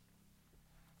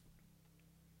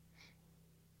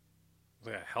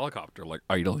 Like a helicopter, like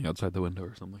idling outside the window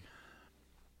or something.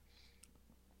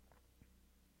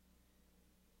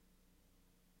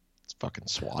 It's fucking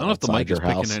SWAT. I don't know if the mic is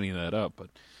picking house. any of that up, but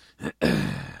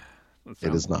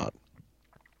It is not.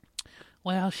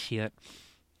 Well, shit.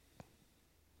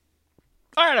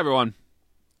 All right, everyone.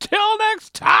 Till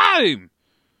next time.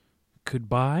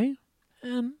 Goodbye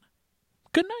and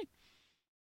good night.